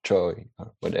or joy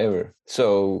or whatever.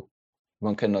 So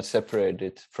one cannot separate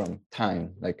it from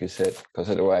time, like you said, because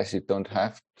otherwise you don't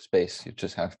have space, you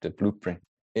just have the blueprint.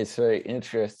 It's very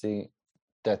interesting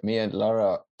that me and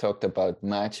Laura talked about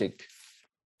magic,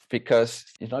 because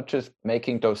you're not just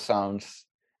making those sounds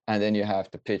and then you have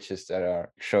the pitches that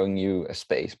are showing you a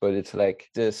space, but it's like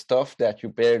the stuff that you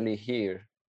barely hear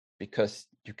because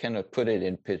you cannot put it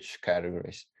in pitch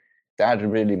categories. That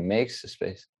really makes the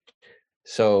space.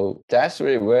 So that's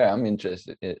really where I'm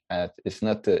interested at. It's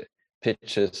not the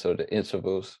pitches or the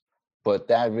intervals, but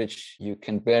that which you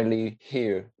can barely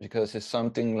hear, because it's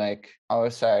something like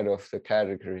outside of the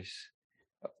categories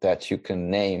that you can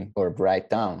name or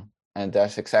write down. And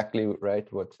that's exactly right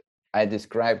what I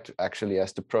described actually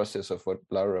as the process of what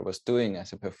Laura was doing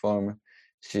as a performer.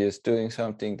 She is doing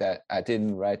something that I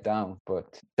didn't write down,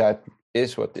 but that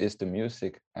is what is the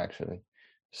music actually.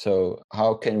 So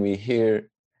how can we hear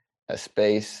a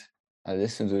space and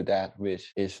listen to that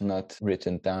which is not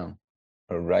written down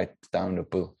or write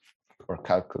downable or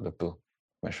calculable,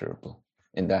 measurable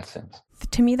in that sense?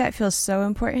 To me, that feels so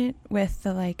important with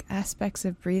the aspects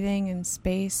of breathing and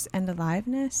space and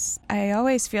aliveness. I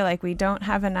always feel like we don't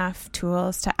have enough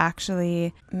tools to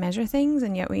actually measure things,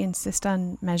 and yet we insist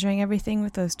on measuring everything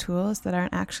with those tools that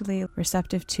aren't actually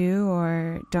receptive to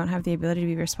or don't have the ability to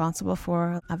be responsible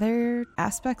for other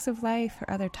aspects of life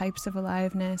or other types of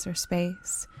aliveness or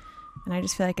space. And I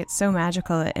just feel like it's so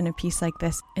magical that in a piece like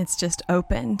this, it's just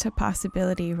open to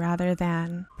possibility rather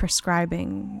than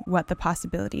prescribing what the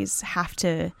possibilities have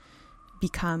to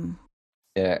become.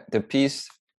 Yeah, the piece,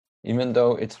 even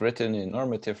though it's written in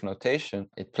normative notation,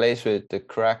 it plays with the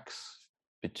cracks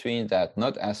between that,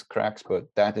 not as cracks,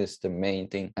 but that is the main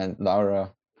thing. And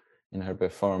Laura, in her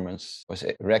performance, was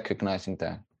recognizing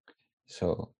that.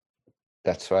 So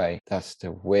that's why that's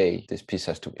the way this piece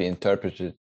has to be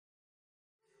interpreted.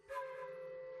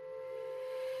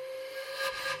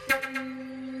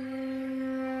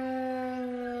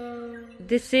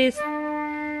 This is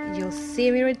You'll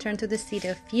See Me Return to the City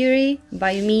of Fury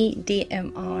by me,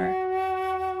 DMR.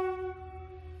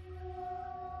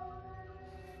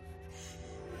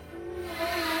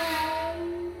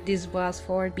 This was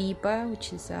for BIPA,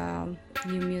 which is a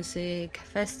new music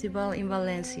festival in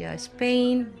Valencia,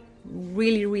 Spain.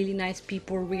 Really, really nice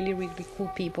people, really, really cool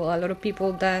people. A lot of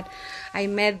people that I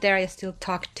met there I still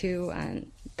talk to, and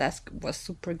that was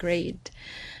super great.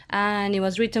 And it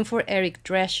was written for Eric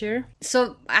Drescher.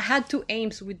 So I had two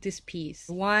aims with this piece.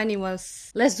 One, it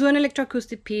was, let's do an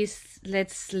electroacoustic piece,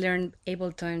 let's learn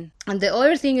Ableton. And the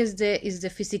other thing is the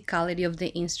physicality of the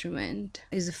instrument,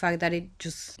 is the fact that it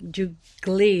just, you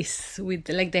gliss with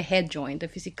the head joint, the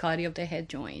physicality of the head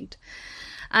joint.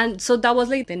 And so that was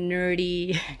the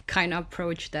nerdy kind of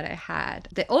approach that I had.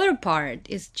 The other part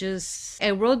is just,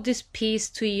 I wrote this piece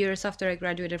 2 years after I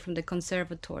graduated from the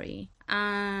conservatory.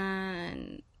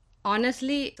 And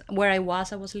honestly, where I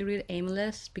was a little bit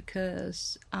aimless,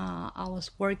 because I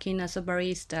was working as a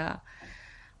barista.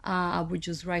 I would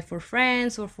just write for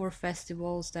friends or for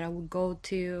festivals that I would go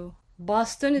to.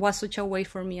 Boston was such a way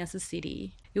for me as a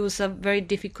city. It was a very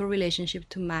difficult relationship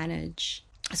to manage.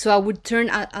 So I would turn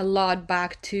a lot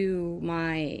back to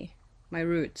my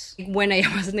roots. When I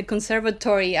was in the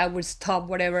conservatory, I would stop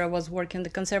whatever I was working in the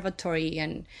conservatory,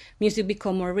 and music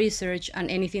became more research,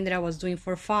 and anything that I was doing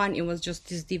for fun, it was just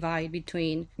this divide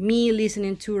between me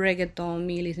listening to reggaeton,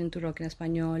 me listening to rock en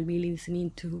español, me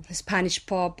listening to Spanish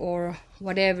pop or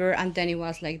whatever, and then it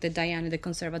was the Diana, the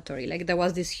conservatory. There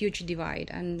was this huge divide,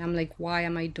 and I'm why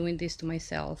am I doing this to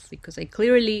myself? Because I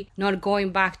clearly not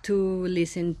going back to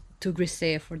listen to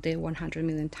Grisset for the 100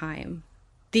 millionth time.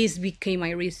 This became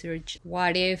my research.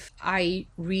 What if I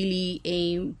really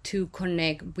aim to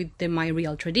connect with my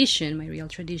real tradition? My real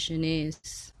tradition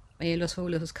is Los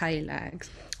Fabulosos Cadillacs,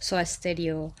 Soda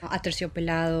Stereo,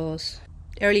 Aterciopelados,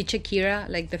 early Shakira,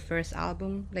 the first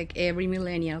album. Every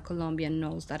millennial Colombian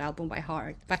knows that album by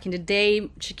heart. Back in the day,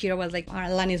 Shakira was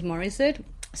Alanis Morissette.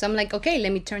 So I'm okay,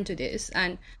 let me turn to this.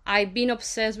 And I've been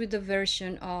obsessed with the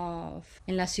version of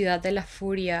En la Ciudad de la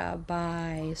Furia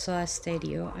by Soda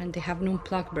Stereo, and they have an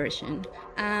unplugged version.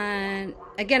 And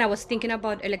again, I was thinking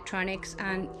about electronics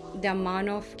and the amount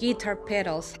of guitar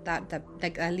pedals that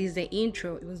at least the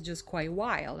intro, it was just quite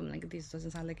wild. I'm this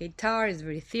doesn't sound like a guitar, it's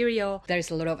very ethereal.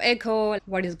 There's a lot of echo.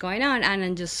 What is going on? And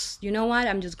I'm just, you know what?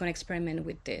 I'm just going to experiment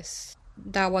with this.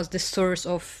 That was the source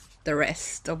of the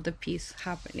rest of the piece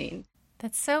happening.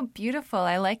 That's so beautiful.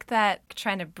 I like that,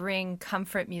 trying to bring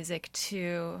comfort music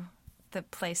to the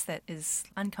place that is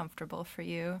uncomfortable for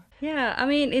you. Yeah, I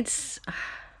mean, it's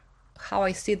how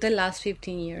I see the last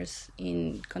 15 years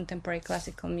in contemporary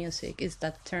classical music is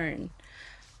that turn.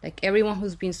 Like everyone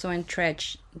who's been so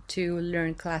entrenched to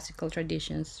learn classical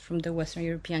traditions from the Western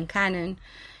European canon,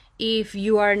 if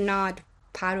you are not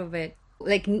part of it,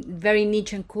 like very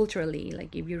niche and culturally,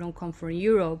 like if you don't come from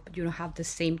Europe, you don't have the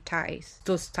same ties.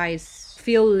 Those ties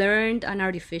feel learned and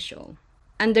artificial.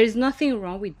 And there's nothing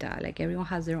wrong with that. Like everyone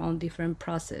has their own different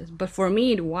process. But for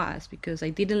me, it was because I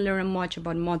didn't learn much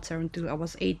about Mozart until I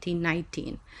was 18,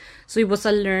 19. So it was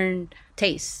a learned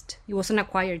taste. It was an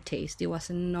acquired taste. It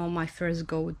wasn't my first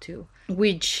go-to,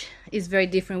 which is very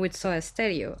different with Soda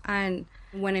Stereo. And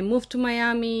when I moved to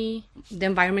Miami, the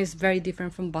environment is very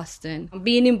different from Boston.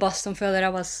 Being in Boston felt that I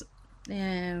was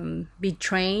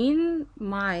betraying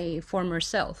my former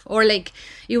self, or like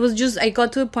it was just I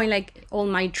got to a point like all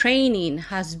my training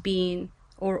has been,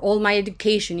 or all my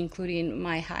education, including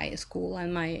my high school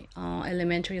and my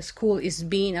elementary school, is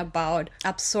being about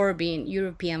absorbing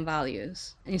European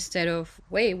values instead of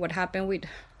what happened with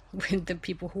the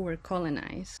people who were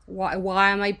colonized. Why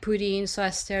am I putting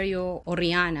Soda Stereo or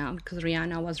Rihanna, because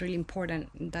Rihanna was really important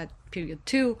in that period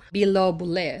too, below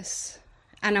Boulez?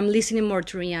 And I'm listening more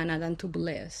to Rihanna than to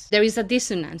Boulez. There is a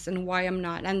dissonance, and why I'm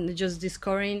not. And just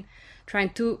discovering,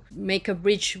 trying to make a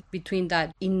bridge between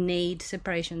that innate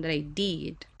separation that I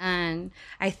did. And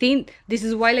I think this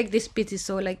is why like this piece is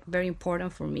so like very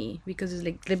important for me, because it's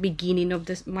like the beginning of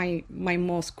this my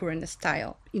most current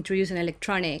style. Introducing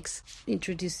electronics,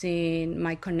 introducing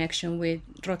my connection with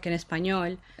rock en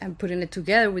español, and putting it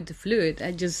together with the flute.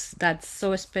 That's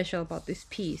so special about this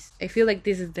piece. I feel like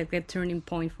this is the turning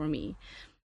point for me.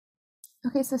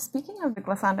 Okay, so speaking of the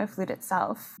glissando flute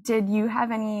itself, did you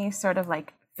have any sort of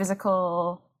like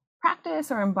physical practice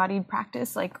or embodied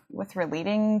practice like with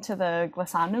relating to the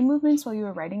glissando movements while you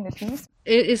were writing the piece?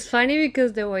 It's funny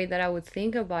because the way that I would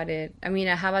think about it, I mean,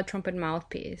 I have a trumpet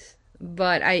mouthpiece,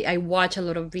 but I watch a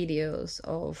lot of videos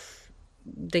of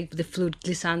the flute,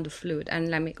 glissando flute,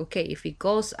 and I'm like, okay, if it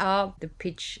goes up, the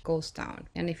pitch goes down,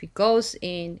 and if it goes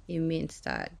in, it means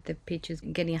that the pitch is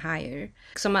getting higher.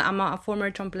 So I'm a former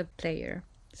trumpet player,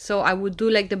 so I would do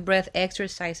like the breath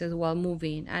exercises while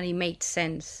moving, and it made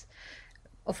sense.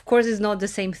 Of course, it's not the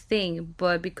same thing,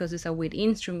 but because it's a weird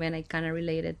instrument, I kind of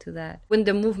related to that. When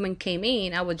the movement came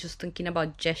in, I was just thinking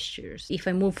about gestures. If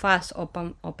I move fast up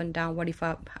and down, what if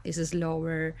is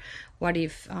slower? What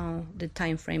if the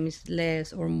time frame is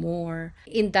less or more?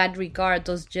 In that regard,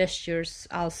 those gestures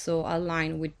also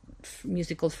align with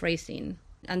musical phrasing.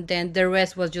 And then the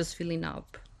rest was just filling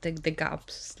up the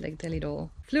gaps, like the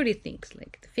little flutey things,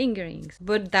 like the fingerings.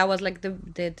 But that was like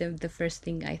the first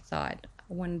thing I thought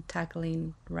when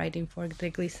tackling writing for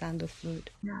the glissando flute.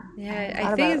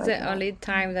 I think it's the only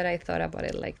time that I thought about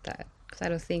it like that, because I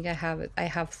don't think I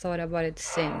have thought about it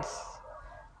since.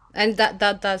 And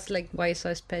that's like why it's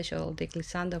so special, the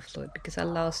glissando flute, because it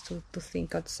allows to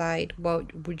think outside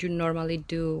what would you normally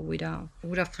do with a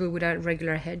flute with a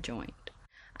regular head joint.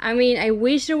 I mean, I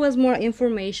wish there was more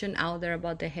information out there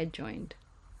about the head joint,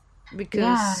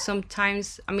 because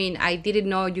sometimes, I mean, I didn't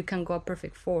know you can go a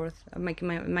perfect fourth. I'm like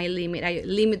my limit. I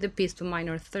limit the piece to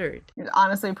minor third. It's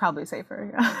honestly probably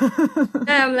safer.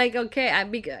 I'm like, okay.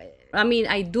 I mean,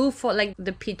 I do for like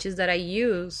the pitches that I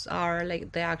use are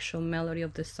like the actual melody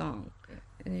of the song,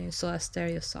 so a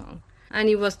stereo song. And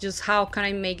it was just, how can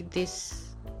I make this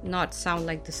not sound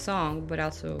like the song, but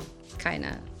also kind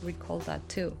of recall that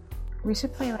too. We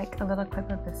should play like a little clip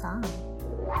of the song.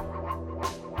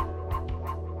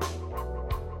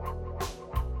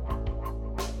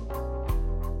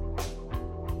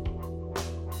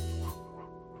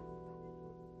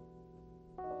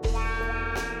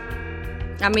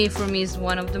 I mean, for me, it's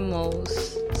one of the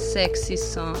most sexy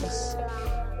songs.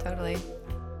 Totally.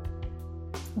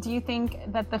 Do you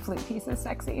think that the flute piece is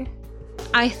sexy?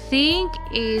 I think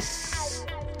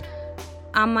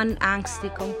I'm an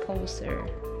angsty composer.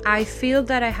 I feel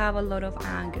that I have a lot of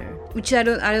anger, which I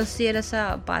don't see it as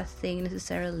a bad thing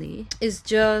necessarily. It's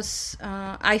just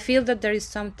I feel that there is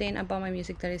something about my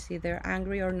music that is either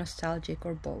angry or nostalgic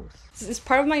or both. It's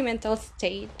part of my mental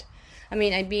state. I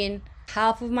mean,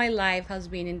 half of my life has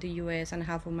been in the US and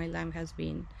half of my life has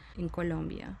been in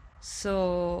Colombia.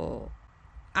 So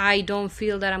I don't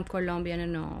feel that I'm Colombian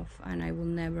enough, and I will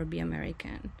never be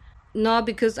American. Not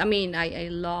because, I mean, I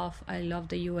love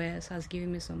the US, has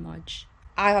given me so much.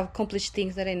 I have accomplished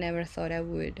things that I never thought I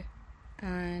would.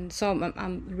 And so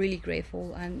I'm really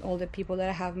grateful, and all the people that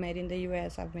I have met in the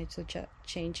US have made such a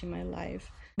change in my life.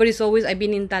 But it's always, I've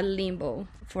been in that limbo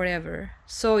forever.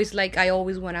 So it's like I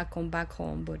always want to come back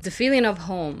home. But the feeling of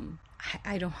home,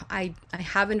 I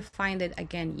haven't found it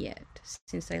again yet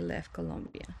since I left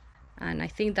Colombia. And I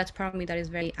think that's part of me that is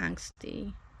very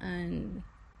angsty. And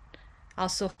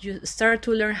also you start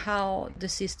to learn how the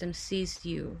system sees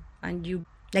you, and you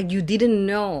didn't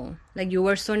know, like you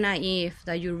were so naive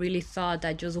that you really thought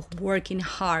that just working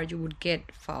hard you would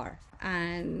get far.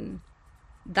 And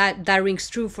that rings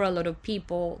true for a lot of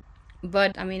people.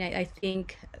 But I mean, I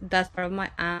think that's part of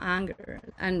my anger.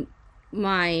 And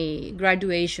my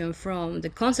graduation from the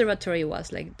conservatory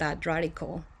was like that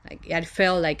radical. Like I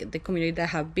felt like the community that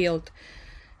I have built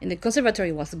in the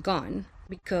conservatory was gone,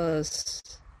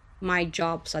 because my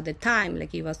jobs at the time,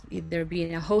 like it was either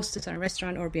being a hostess at a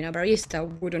restaurant or being a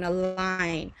barista, wouldn't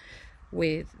align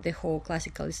with the whole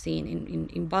classical scene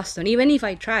in Boston. Even if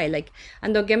I try, like,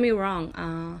 and don't get me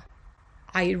wrong,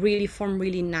 I really form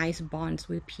really nice bonds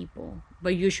with people,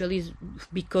 but usually it's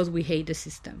because we hate the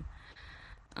system,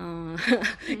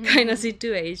 kind of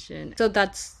situation. So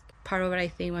that's part of what I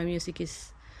think my music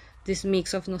is, this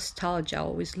mix of nostalgia,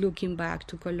 always looking back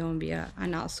to Colombia,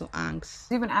 and also angst.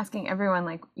 We've been asking everyone,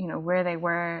 like, you know, where they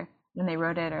were when they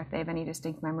wrote it, or if they have any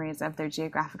distinct memories of their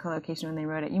geographical location when they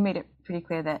wrote it. You made it pretty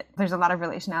clear that there's a lot of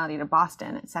relationality to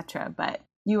Boston, etc. But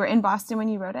you were in Boston when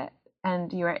you wrote it,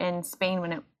 and you were in Spain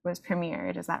when it was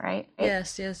premiered. Is that right?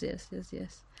 Yes.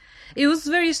 It was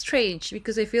very strange,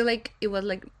 because I feel like it was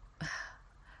like,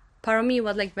 part of me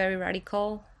was like very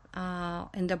radical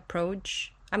in the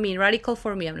approach. I mean, radical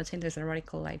for me, I'm not saying there's a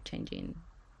radical life changing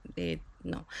it,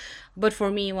 no. But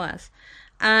for me it was.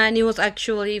 And it was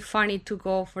actually funny to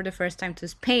go for the first time to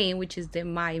Spain, which is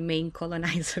my main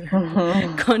colonizer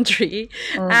country.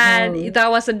 And that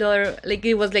was another, like,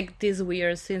 it was like this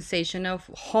weird sensation of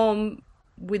home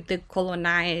with the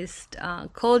colonized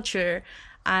culture,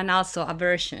 and also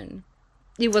aversion.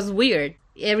 It was weird.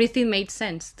 Everything made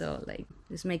sense though, like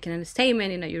it's making a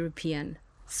statement in a European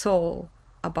soul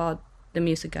about the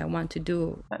music I want to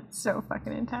do. That's so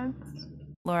fucking intense.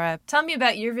 Laura, tell me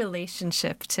about your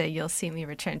relationship to You'll See Me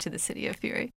Return to the City of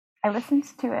Fury. I listened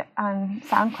to it on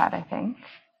SoundCloud, I think,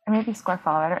 or maybe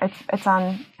Scorefollow. It's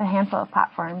on a handful of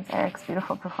platforms, Eric's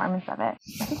beautiful performance of it.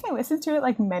 I think I listened to it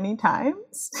like many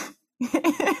times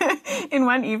in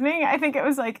one evening. I think it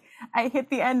was like, I hit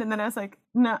the end and then I was like,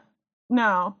 no.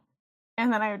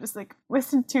 And then I would just like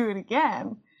listen to it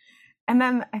again. And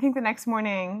then I think the next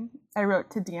morning I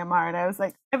wrote to DMR and I was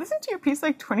like, I listened to your piece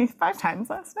like 25 times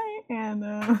last night, and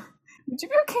would you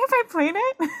be okay if I played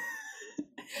it?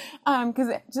 Because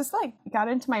it just like got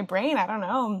into my brain. I don't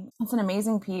know. It's an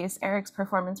amazing piece. Eric's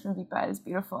performance from Vipa is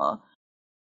beautiful.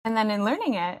 And then in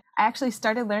learning it, I actually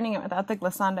started learning it without the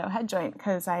glissando head joint,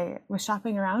 because I was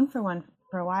shopping around for one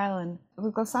for a while. And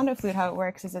the glissando flute, how it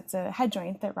works is it's a head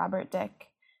joint that Robert Dick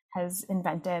has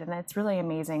invented, and it's really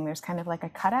amazing. There's kind of like a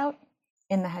cutout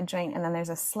in the head joint, and then there's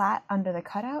a slat under the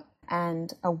cutout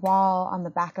and a wall on the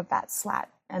back of that slat,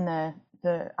 and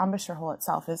the embouchure hole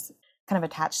itself is kind of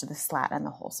attached to the slat and the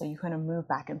hole, so you kind of move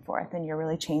back and forth, and you're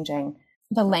really changing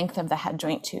the length of the head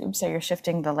joint tube, so you're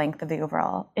shifting the length of the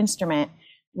overall instrument,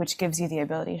 which gives you the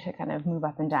ability to kind of move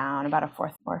up and down about a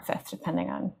fourth or a fifth, depending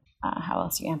on how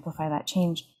else you amplify that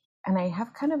change. And I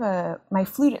have kind of my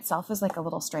flute itself is like a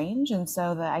little strange, and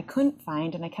so that I couldn't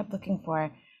find, and I kept looking for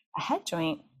a head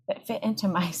joint that fit into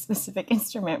my specific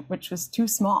instrument, which was too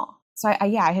small. So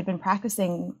I had been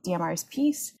practicing DMR's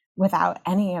piece without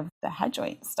any of the head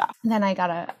joint stuff. And then I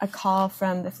got a call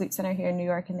from the Flute Center here in New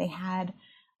York, and they had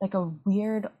like a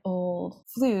weird old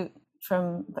flute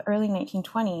from the early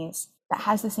 1920s that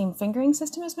has the same fingering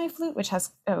system as my flute, which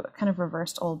has a kind of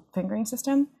reversed old fingering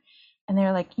system. And they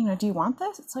were like, do you want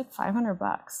this? It's like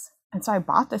 $500. And so I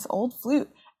bought this old flute,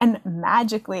 and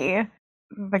magically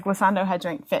the glissando head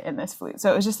joint fit in this flute.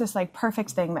 So it was just this like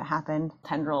perfect thing that happened.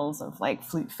 Tendrils of like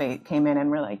flute fate came in and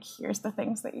were like, here's the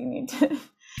things that you need to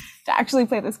actually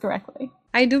play this correctly.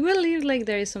 I do believe like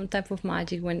there is some type of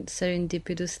magic when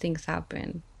serendipitous things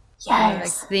happen. Yes. Or,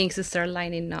 like things start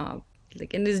lining up.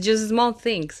 Like, and it's just small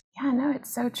things. Yeah, no,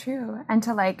 it's so true. And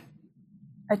to like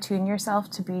attune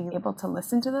yourself to be able to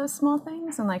listen to those small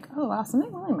things and like, oh wow,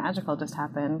 something really magical just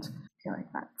happened. I feel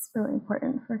like that's really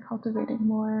important for cultivating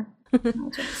more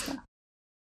magic stuff.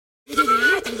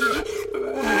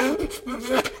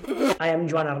 I am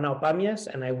Joan Arnau Pàmies,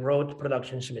 and I wrote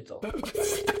Production Schmittel.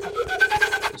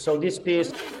 So this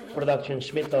piece, Production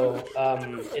Schmittel,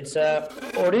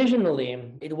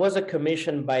 originally it was a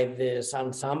commission by this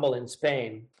ensemble in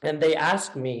Spain, and they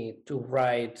asked me to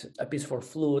write a piece for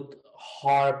flute,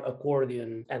 harp,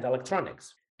 accordion, and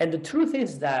electronics. And the truth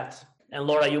is that, and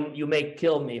Laura, you may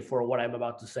kill me for what I'm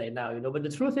about to say now, but the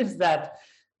truth is that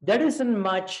there isn't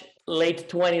much late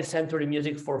 20th century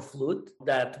music for flute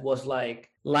that was like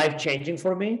life-changing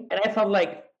for me. And I felt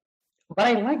like, but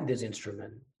I like this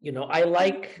instrument. I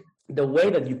like the way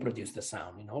that you produce the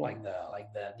sound, like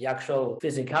the actual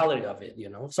physicality of it,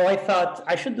 So I thought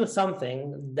I should do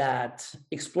something that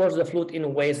explores the flute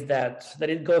in ways that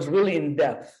it goes really in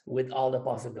depth with all the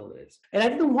possibilities. And I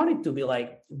didn't want it to be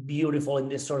like beautiful in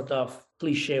this sort of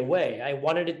cliche way. I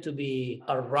wanted it to be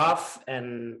a rough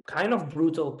and kind of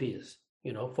brutal piece,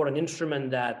 for an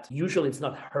instrument that usually it's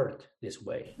not heard this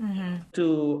way. Mm-hmm.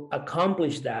 To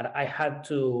accomplish that, I had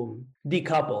to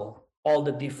decouple all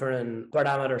the different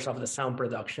parameters of the sound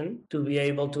production to be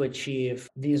able to achieve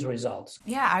these results.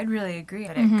 Yeah, I'd really agree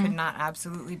that it could not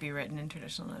absolutely be written in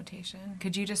traditional notation.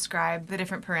 Could you describe the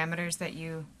different parameters that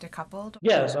you decoupled?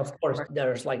 Yes, of course.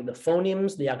 There's like the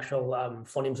phonemes, the actual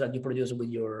phonemes that you produce with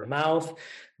your mouth.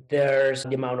 There's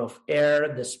the amount of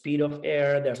air, the speed of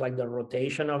air. There's like the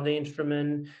rotation of the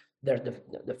instrument. There's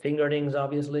the fingerings,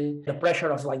 obviously. The pressure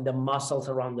of like the muscles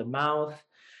around the mouth.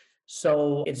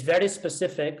 So it's very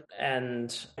specific.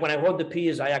 And when I wrote the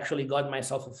piece, I actually got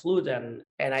myself a flute and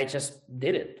I just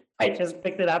did it. I just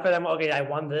picked it up and I'm okay, I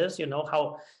want this,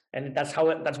 and that's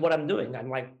what I'm doing. I'm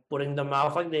like putting the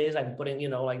mouth like this. I'm putting,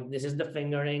 like this is the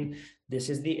fingering, this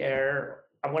is the air.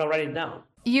 I'm going to write it down.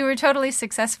 You were totally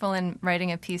successful in writing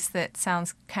a piece that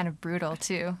sounds kind of brutal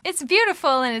too. It's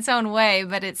beautiful in its own way,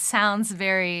 but it sounds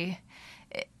like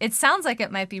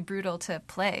it might be brutal to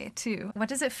play too. What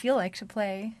does it feel like to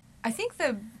play? I think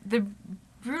the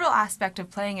brutal aspect of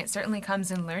playing it certainly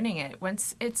comes in learning it.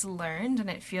 Once it's learned and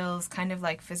it feels kind of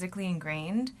like physically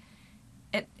ingrained,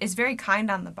 it is very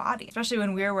kind on the body. Especially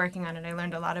when we were working on it, I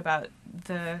learned a lot about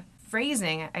the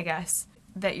phrasing, I guess,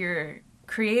 that you're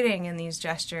creating in these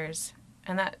gestures.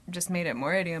 And that just made it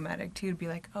more idiomatic too, to be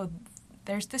like, oh,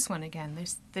 there's this one again.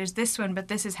 There's this one, but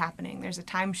this is happening. There's a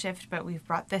time shift, but we've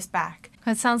brought this back.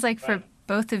 It sounds like for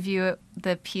both of you,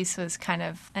 the piece was kind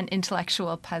of an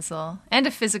intellectual puzzle and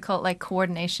a physical, like,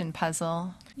 coordination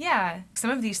puzzle. Yeah.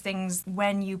 Some of these things,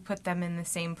 when you put them in the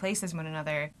same place as one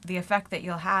another, the effect that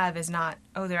you'll have is not,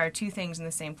 oh, there are two things in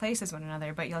the same place as one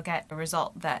another, but you'll get a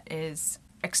result that is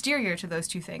exterior to those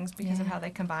two things because of how they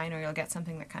combine, or you'll get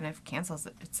something that kind of cancels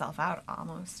itself out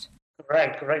almost.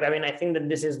 Correct. I mean, I think that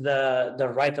this is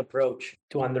the right approach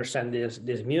to understand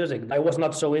this music. I was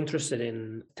not so interested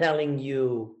in telling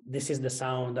you this is the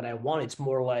sound that I want. It's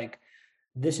more like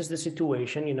this is the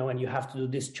situation, and you have to do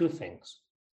these two things.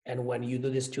 And when you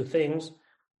do these two things,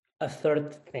 a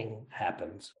third thing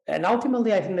happens. And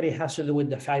ultimately, I think that it has to do with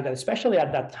the fact that, especially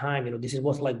at that time, this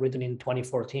was like written in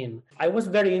 2014. I was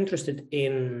very interested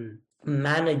in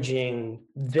managing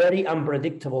very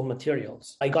unpredictable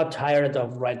materials. I got tired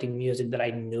of writing music that I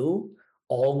knew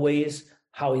always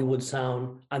how it would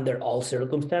sound under all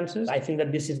circumstances. I think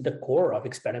that this is the core of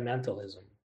experimentalism.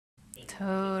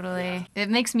 Totally.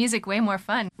 It makes music way more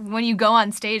fun. When you go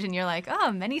on stage and you're like,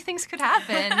 oh, many things could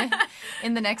happen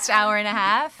in the next hour and a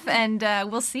half, and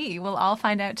we'll see. We'll all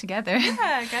find out together.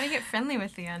 Yeah, gotta get friendly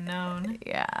with the unknown.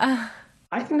 Yeah.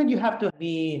 I think that you have to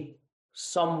be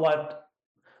somewhat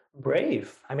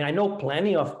brave. I mean, I know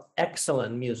plenty of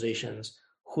excellent musicians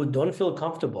who don't feel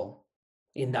comfortable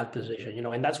in that position,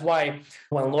 and that's why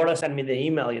when Laura sent me the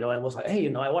email, and was like,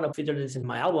 hey, I want to feature this in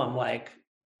my album, I'm like,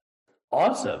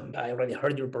 awesome. I already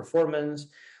heard your performance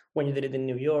when you did it in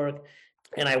New York.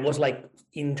 And I was like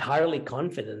entirely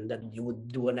confident that you would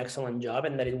do an excellent job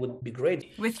and that it would be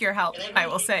great. With your help, I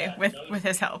will say, with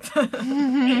his help.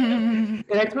 And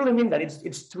I truly mean that.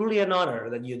 It's truly an honor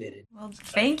that you did it. Well,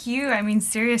 thank you. I mean,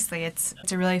 seriously, it's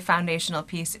a really foundational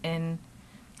piece in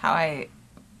how I,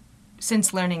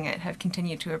 since learning it, have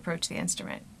continued to approach the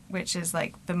instrument, which is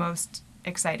like the most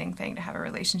exciting thing, to have a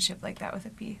relationship like that with a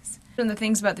piece. One of the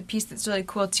things about the piece that's really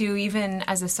cool too, even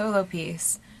as a solo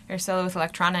piece or solo with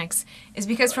electronics, is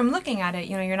because from looking at it,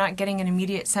 you're not getting an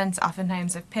immediate sense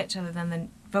oftentimes of pitch other than the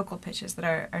vocal pitches that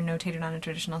are notated on a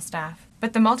traditional staff.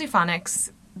 But the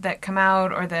multiphonics that come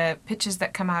out, or the pitches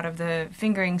that come out of the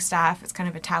fingering staff, it's kind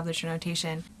of a tablature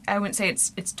notation. I wouldn't say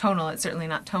it's tonal, it's certainly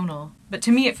not tonal, but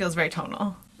to me it feels very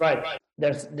tonal. Right.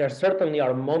 There certainly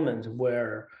are moments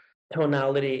where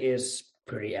tonality is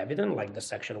pretty evident, like the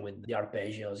section with the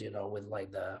arpeggios, with like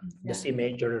the C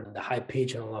major, the high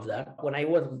pitch and all of that. When I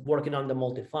was working on the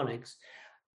multiphonics,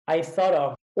 I thought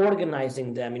of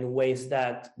organizing them in ways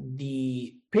that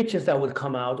the pitches that would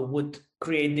come out would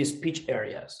create these pitch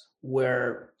areas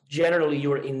where generally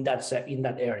you're in that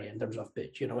area in terms of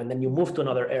pitch, and then you move to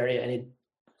another area and it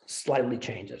slightly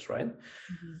changes, right?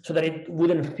 Mm-hmm. So that it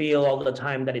wouldn't feel all the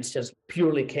time that it's just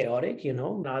purely chaotic,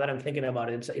 Now that I'm thinking about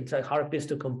it, it's a hard piece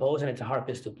to compose and it's a hard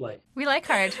piece to play. We like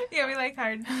hard. Yeah, we like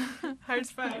hard.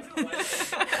 Hard's fun.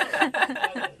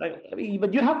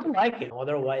 But you have to like it,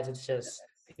 otherwise it's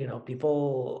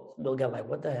People will get like,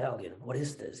 what the hell, what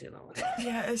is this,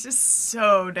 Yeah, it's just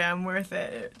so damn worth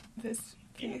it, this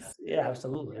piece. Yeah,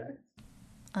 absolutely.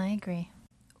 I agree.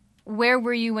 Where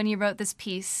were you when you wrote this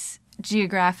piece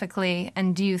geographically,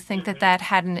 and do you think that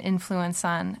had an influence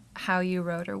on how you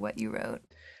wrote or what you wrote?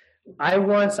 I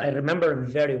remember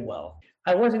very well.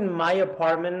 I was in my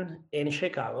apartment in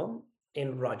Chicago,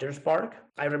 in Rogers Park.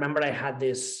 I remember I had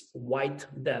this white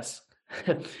desk.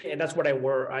 And that's what I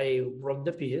wrote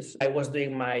the piece. I was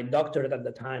doing my doctorate at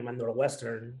the time at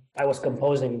Northwestern. I was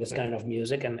composing this kind of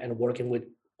music and working with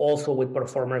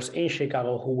performers in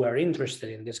Chicago who were interested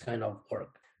in this kind of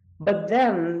work. But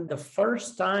then the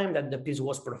first time that the piece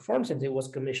was performed, since it was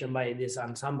commissioned by this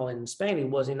ensemble in Spain, it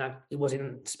was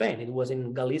in Spain. It was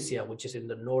in Galicia, which is in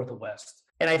the northwest.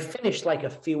 And I finished some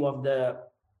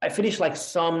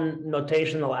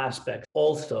notational aspects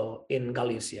also in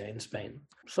Galicia, in Spain.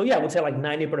 So yeah, I would say like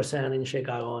 90% in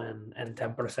Chicago and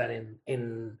 10%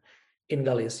 in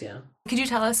Galicia. Could you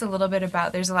tell us a little bit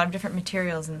about, there's a lot of different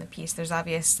materials in the piece. There's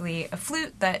obviously a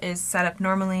flute that is set up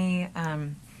normally,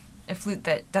 a flute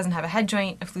that doesn't have a head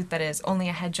joint, a flute that is only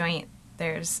a head joint.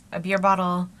 There's a beer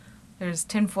bottle, there's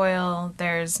tinfoil,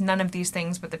 there's none of these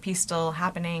things, but the piece still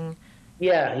happening.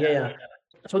 Yeah.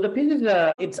 So the piece is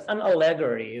it's an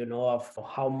allegory, of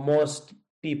how most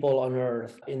people on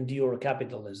Earth endure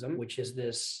capitalism, which is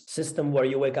this system where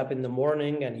you wake up in the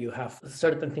morning and you have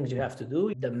certain things you have to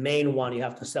do. The main one, you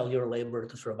have to sell your labor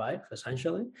to survive,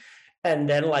 essentially. And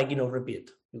then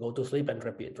repeat. You go to sleep and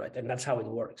repeat, right? And that's how it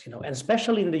works, and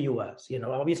especially in the US,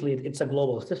 obviously it's a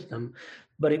global system.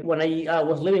 But when I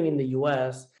was living in the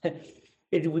US,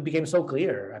 it became so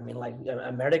clear. I mean,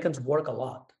 Americans work a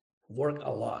lot.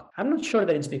 I'm not sure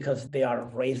that it's because they are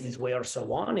raised this way or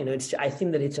so on. I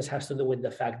think that it just has to do with the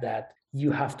fact that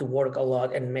you have to work a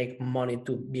lot and make money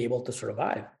to be able to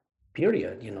survive,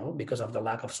 period, because of the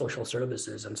lack of social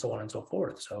services and so on and so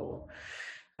forth. So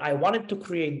I wanted to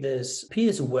create this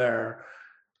piece where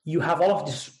you have all of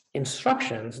these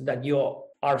instructions that you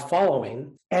are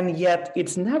following, and yet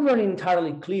it's never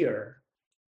entirely clear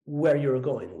where you're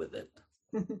going with it.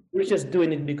 You're just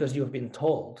doing it because you've been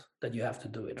told that you have to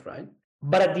do it, right?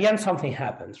 But at the end, something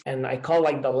happens. And I call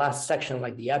the last section,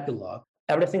 the epilogue.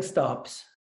 Everything stops.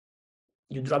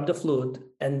 You drop the flute,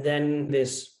 and then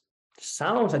these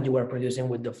sounds that you were producing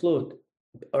with the flute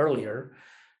earlier,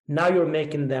 now you're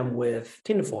making them with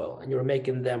tinfoil, and you're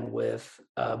making them with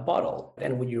a bottle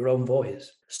and with your own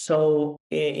voice. So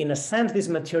in a sense, these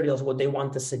materials, what they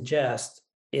want to suggest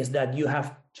is that you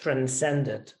have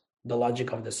transcended the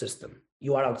logic of the system.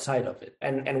 You are outside of it.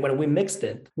 And when we mixed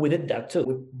it, we did that too.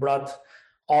 We brought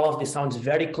all of the sounds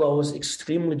very close,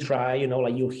 extremely dry,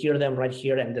 you hear them right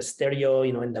here, and the stereo,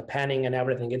 and the panning and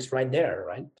everything, it's right there,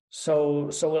 right? So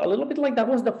a little bit that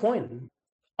was the point.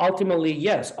 Ultimately,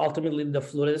 the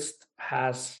flutist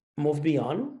has moved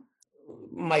beyond.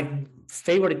 My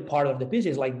favorite part of the piece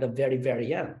is the very,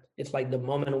 very end. It's the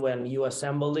moment when you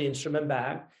assemble the instrument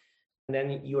back, and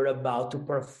then you're about to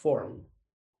perform.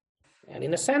 And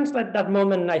in a sense, that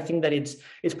moment, I think that it's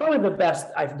probably the best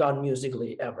I've done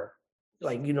musically ever.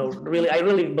 Really, I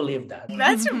really believe that.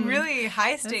 That's a really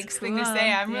high stakes thing to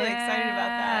say. I'm really excited about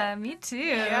that. Me too.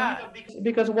 Yeah.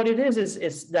 Because what it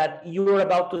is that you're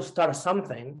about to start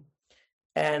something,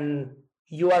 and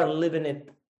you are living it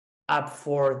up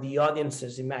for the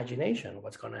audience's imagination,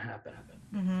 what's going to happen.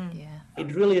 Mm-hmm. Yeah.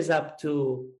 It really is up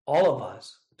to all of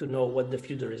us to know what the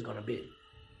future is going to be.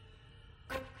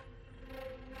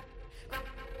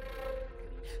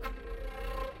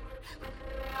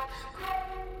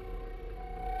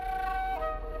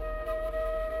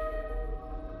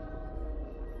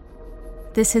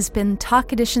 This has been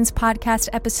Talk Editions Podcast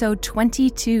Episode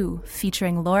 22,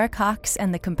 featuring Laura Cox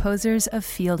and the composers of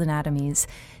Field Anatomies,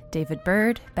 David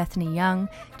Bird, Bethany Young,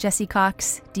 Jesse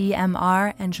Cox,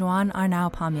 DMR, and Joan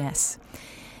Arnau Pamies.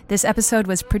 This episode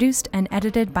was produced and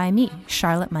edited by me,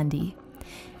 Charlotte Mundy.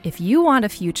 If you want a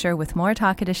future with more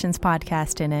Talk Editions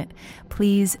podcast in it,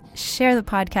 please share the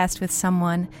podcast with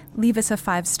someone, leave us a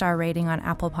 5-star rating on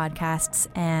Apple Podcasts,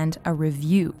 and a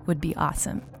review would be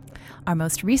awesome. Our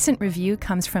most recent review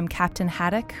comes from Captain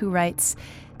Haddock, who writes,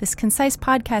 "This concise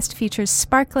podcast features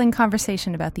sparkling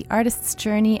conversation about the artist's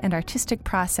journey and artistic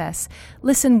process.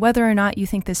 Listen whether or not you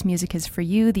think this music is for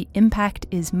you. The impact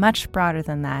is much broader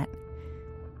than that."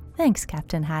 Thanks,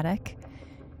 Captain Haddock.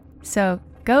 So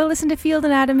go listen to Field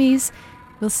Anatomies.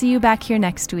 We'll see you back here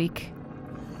next week.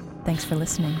 Thanks for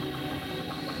listening.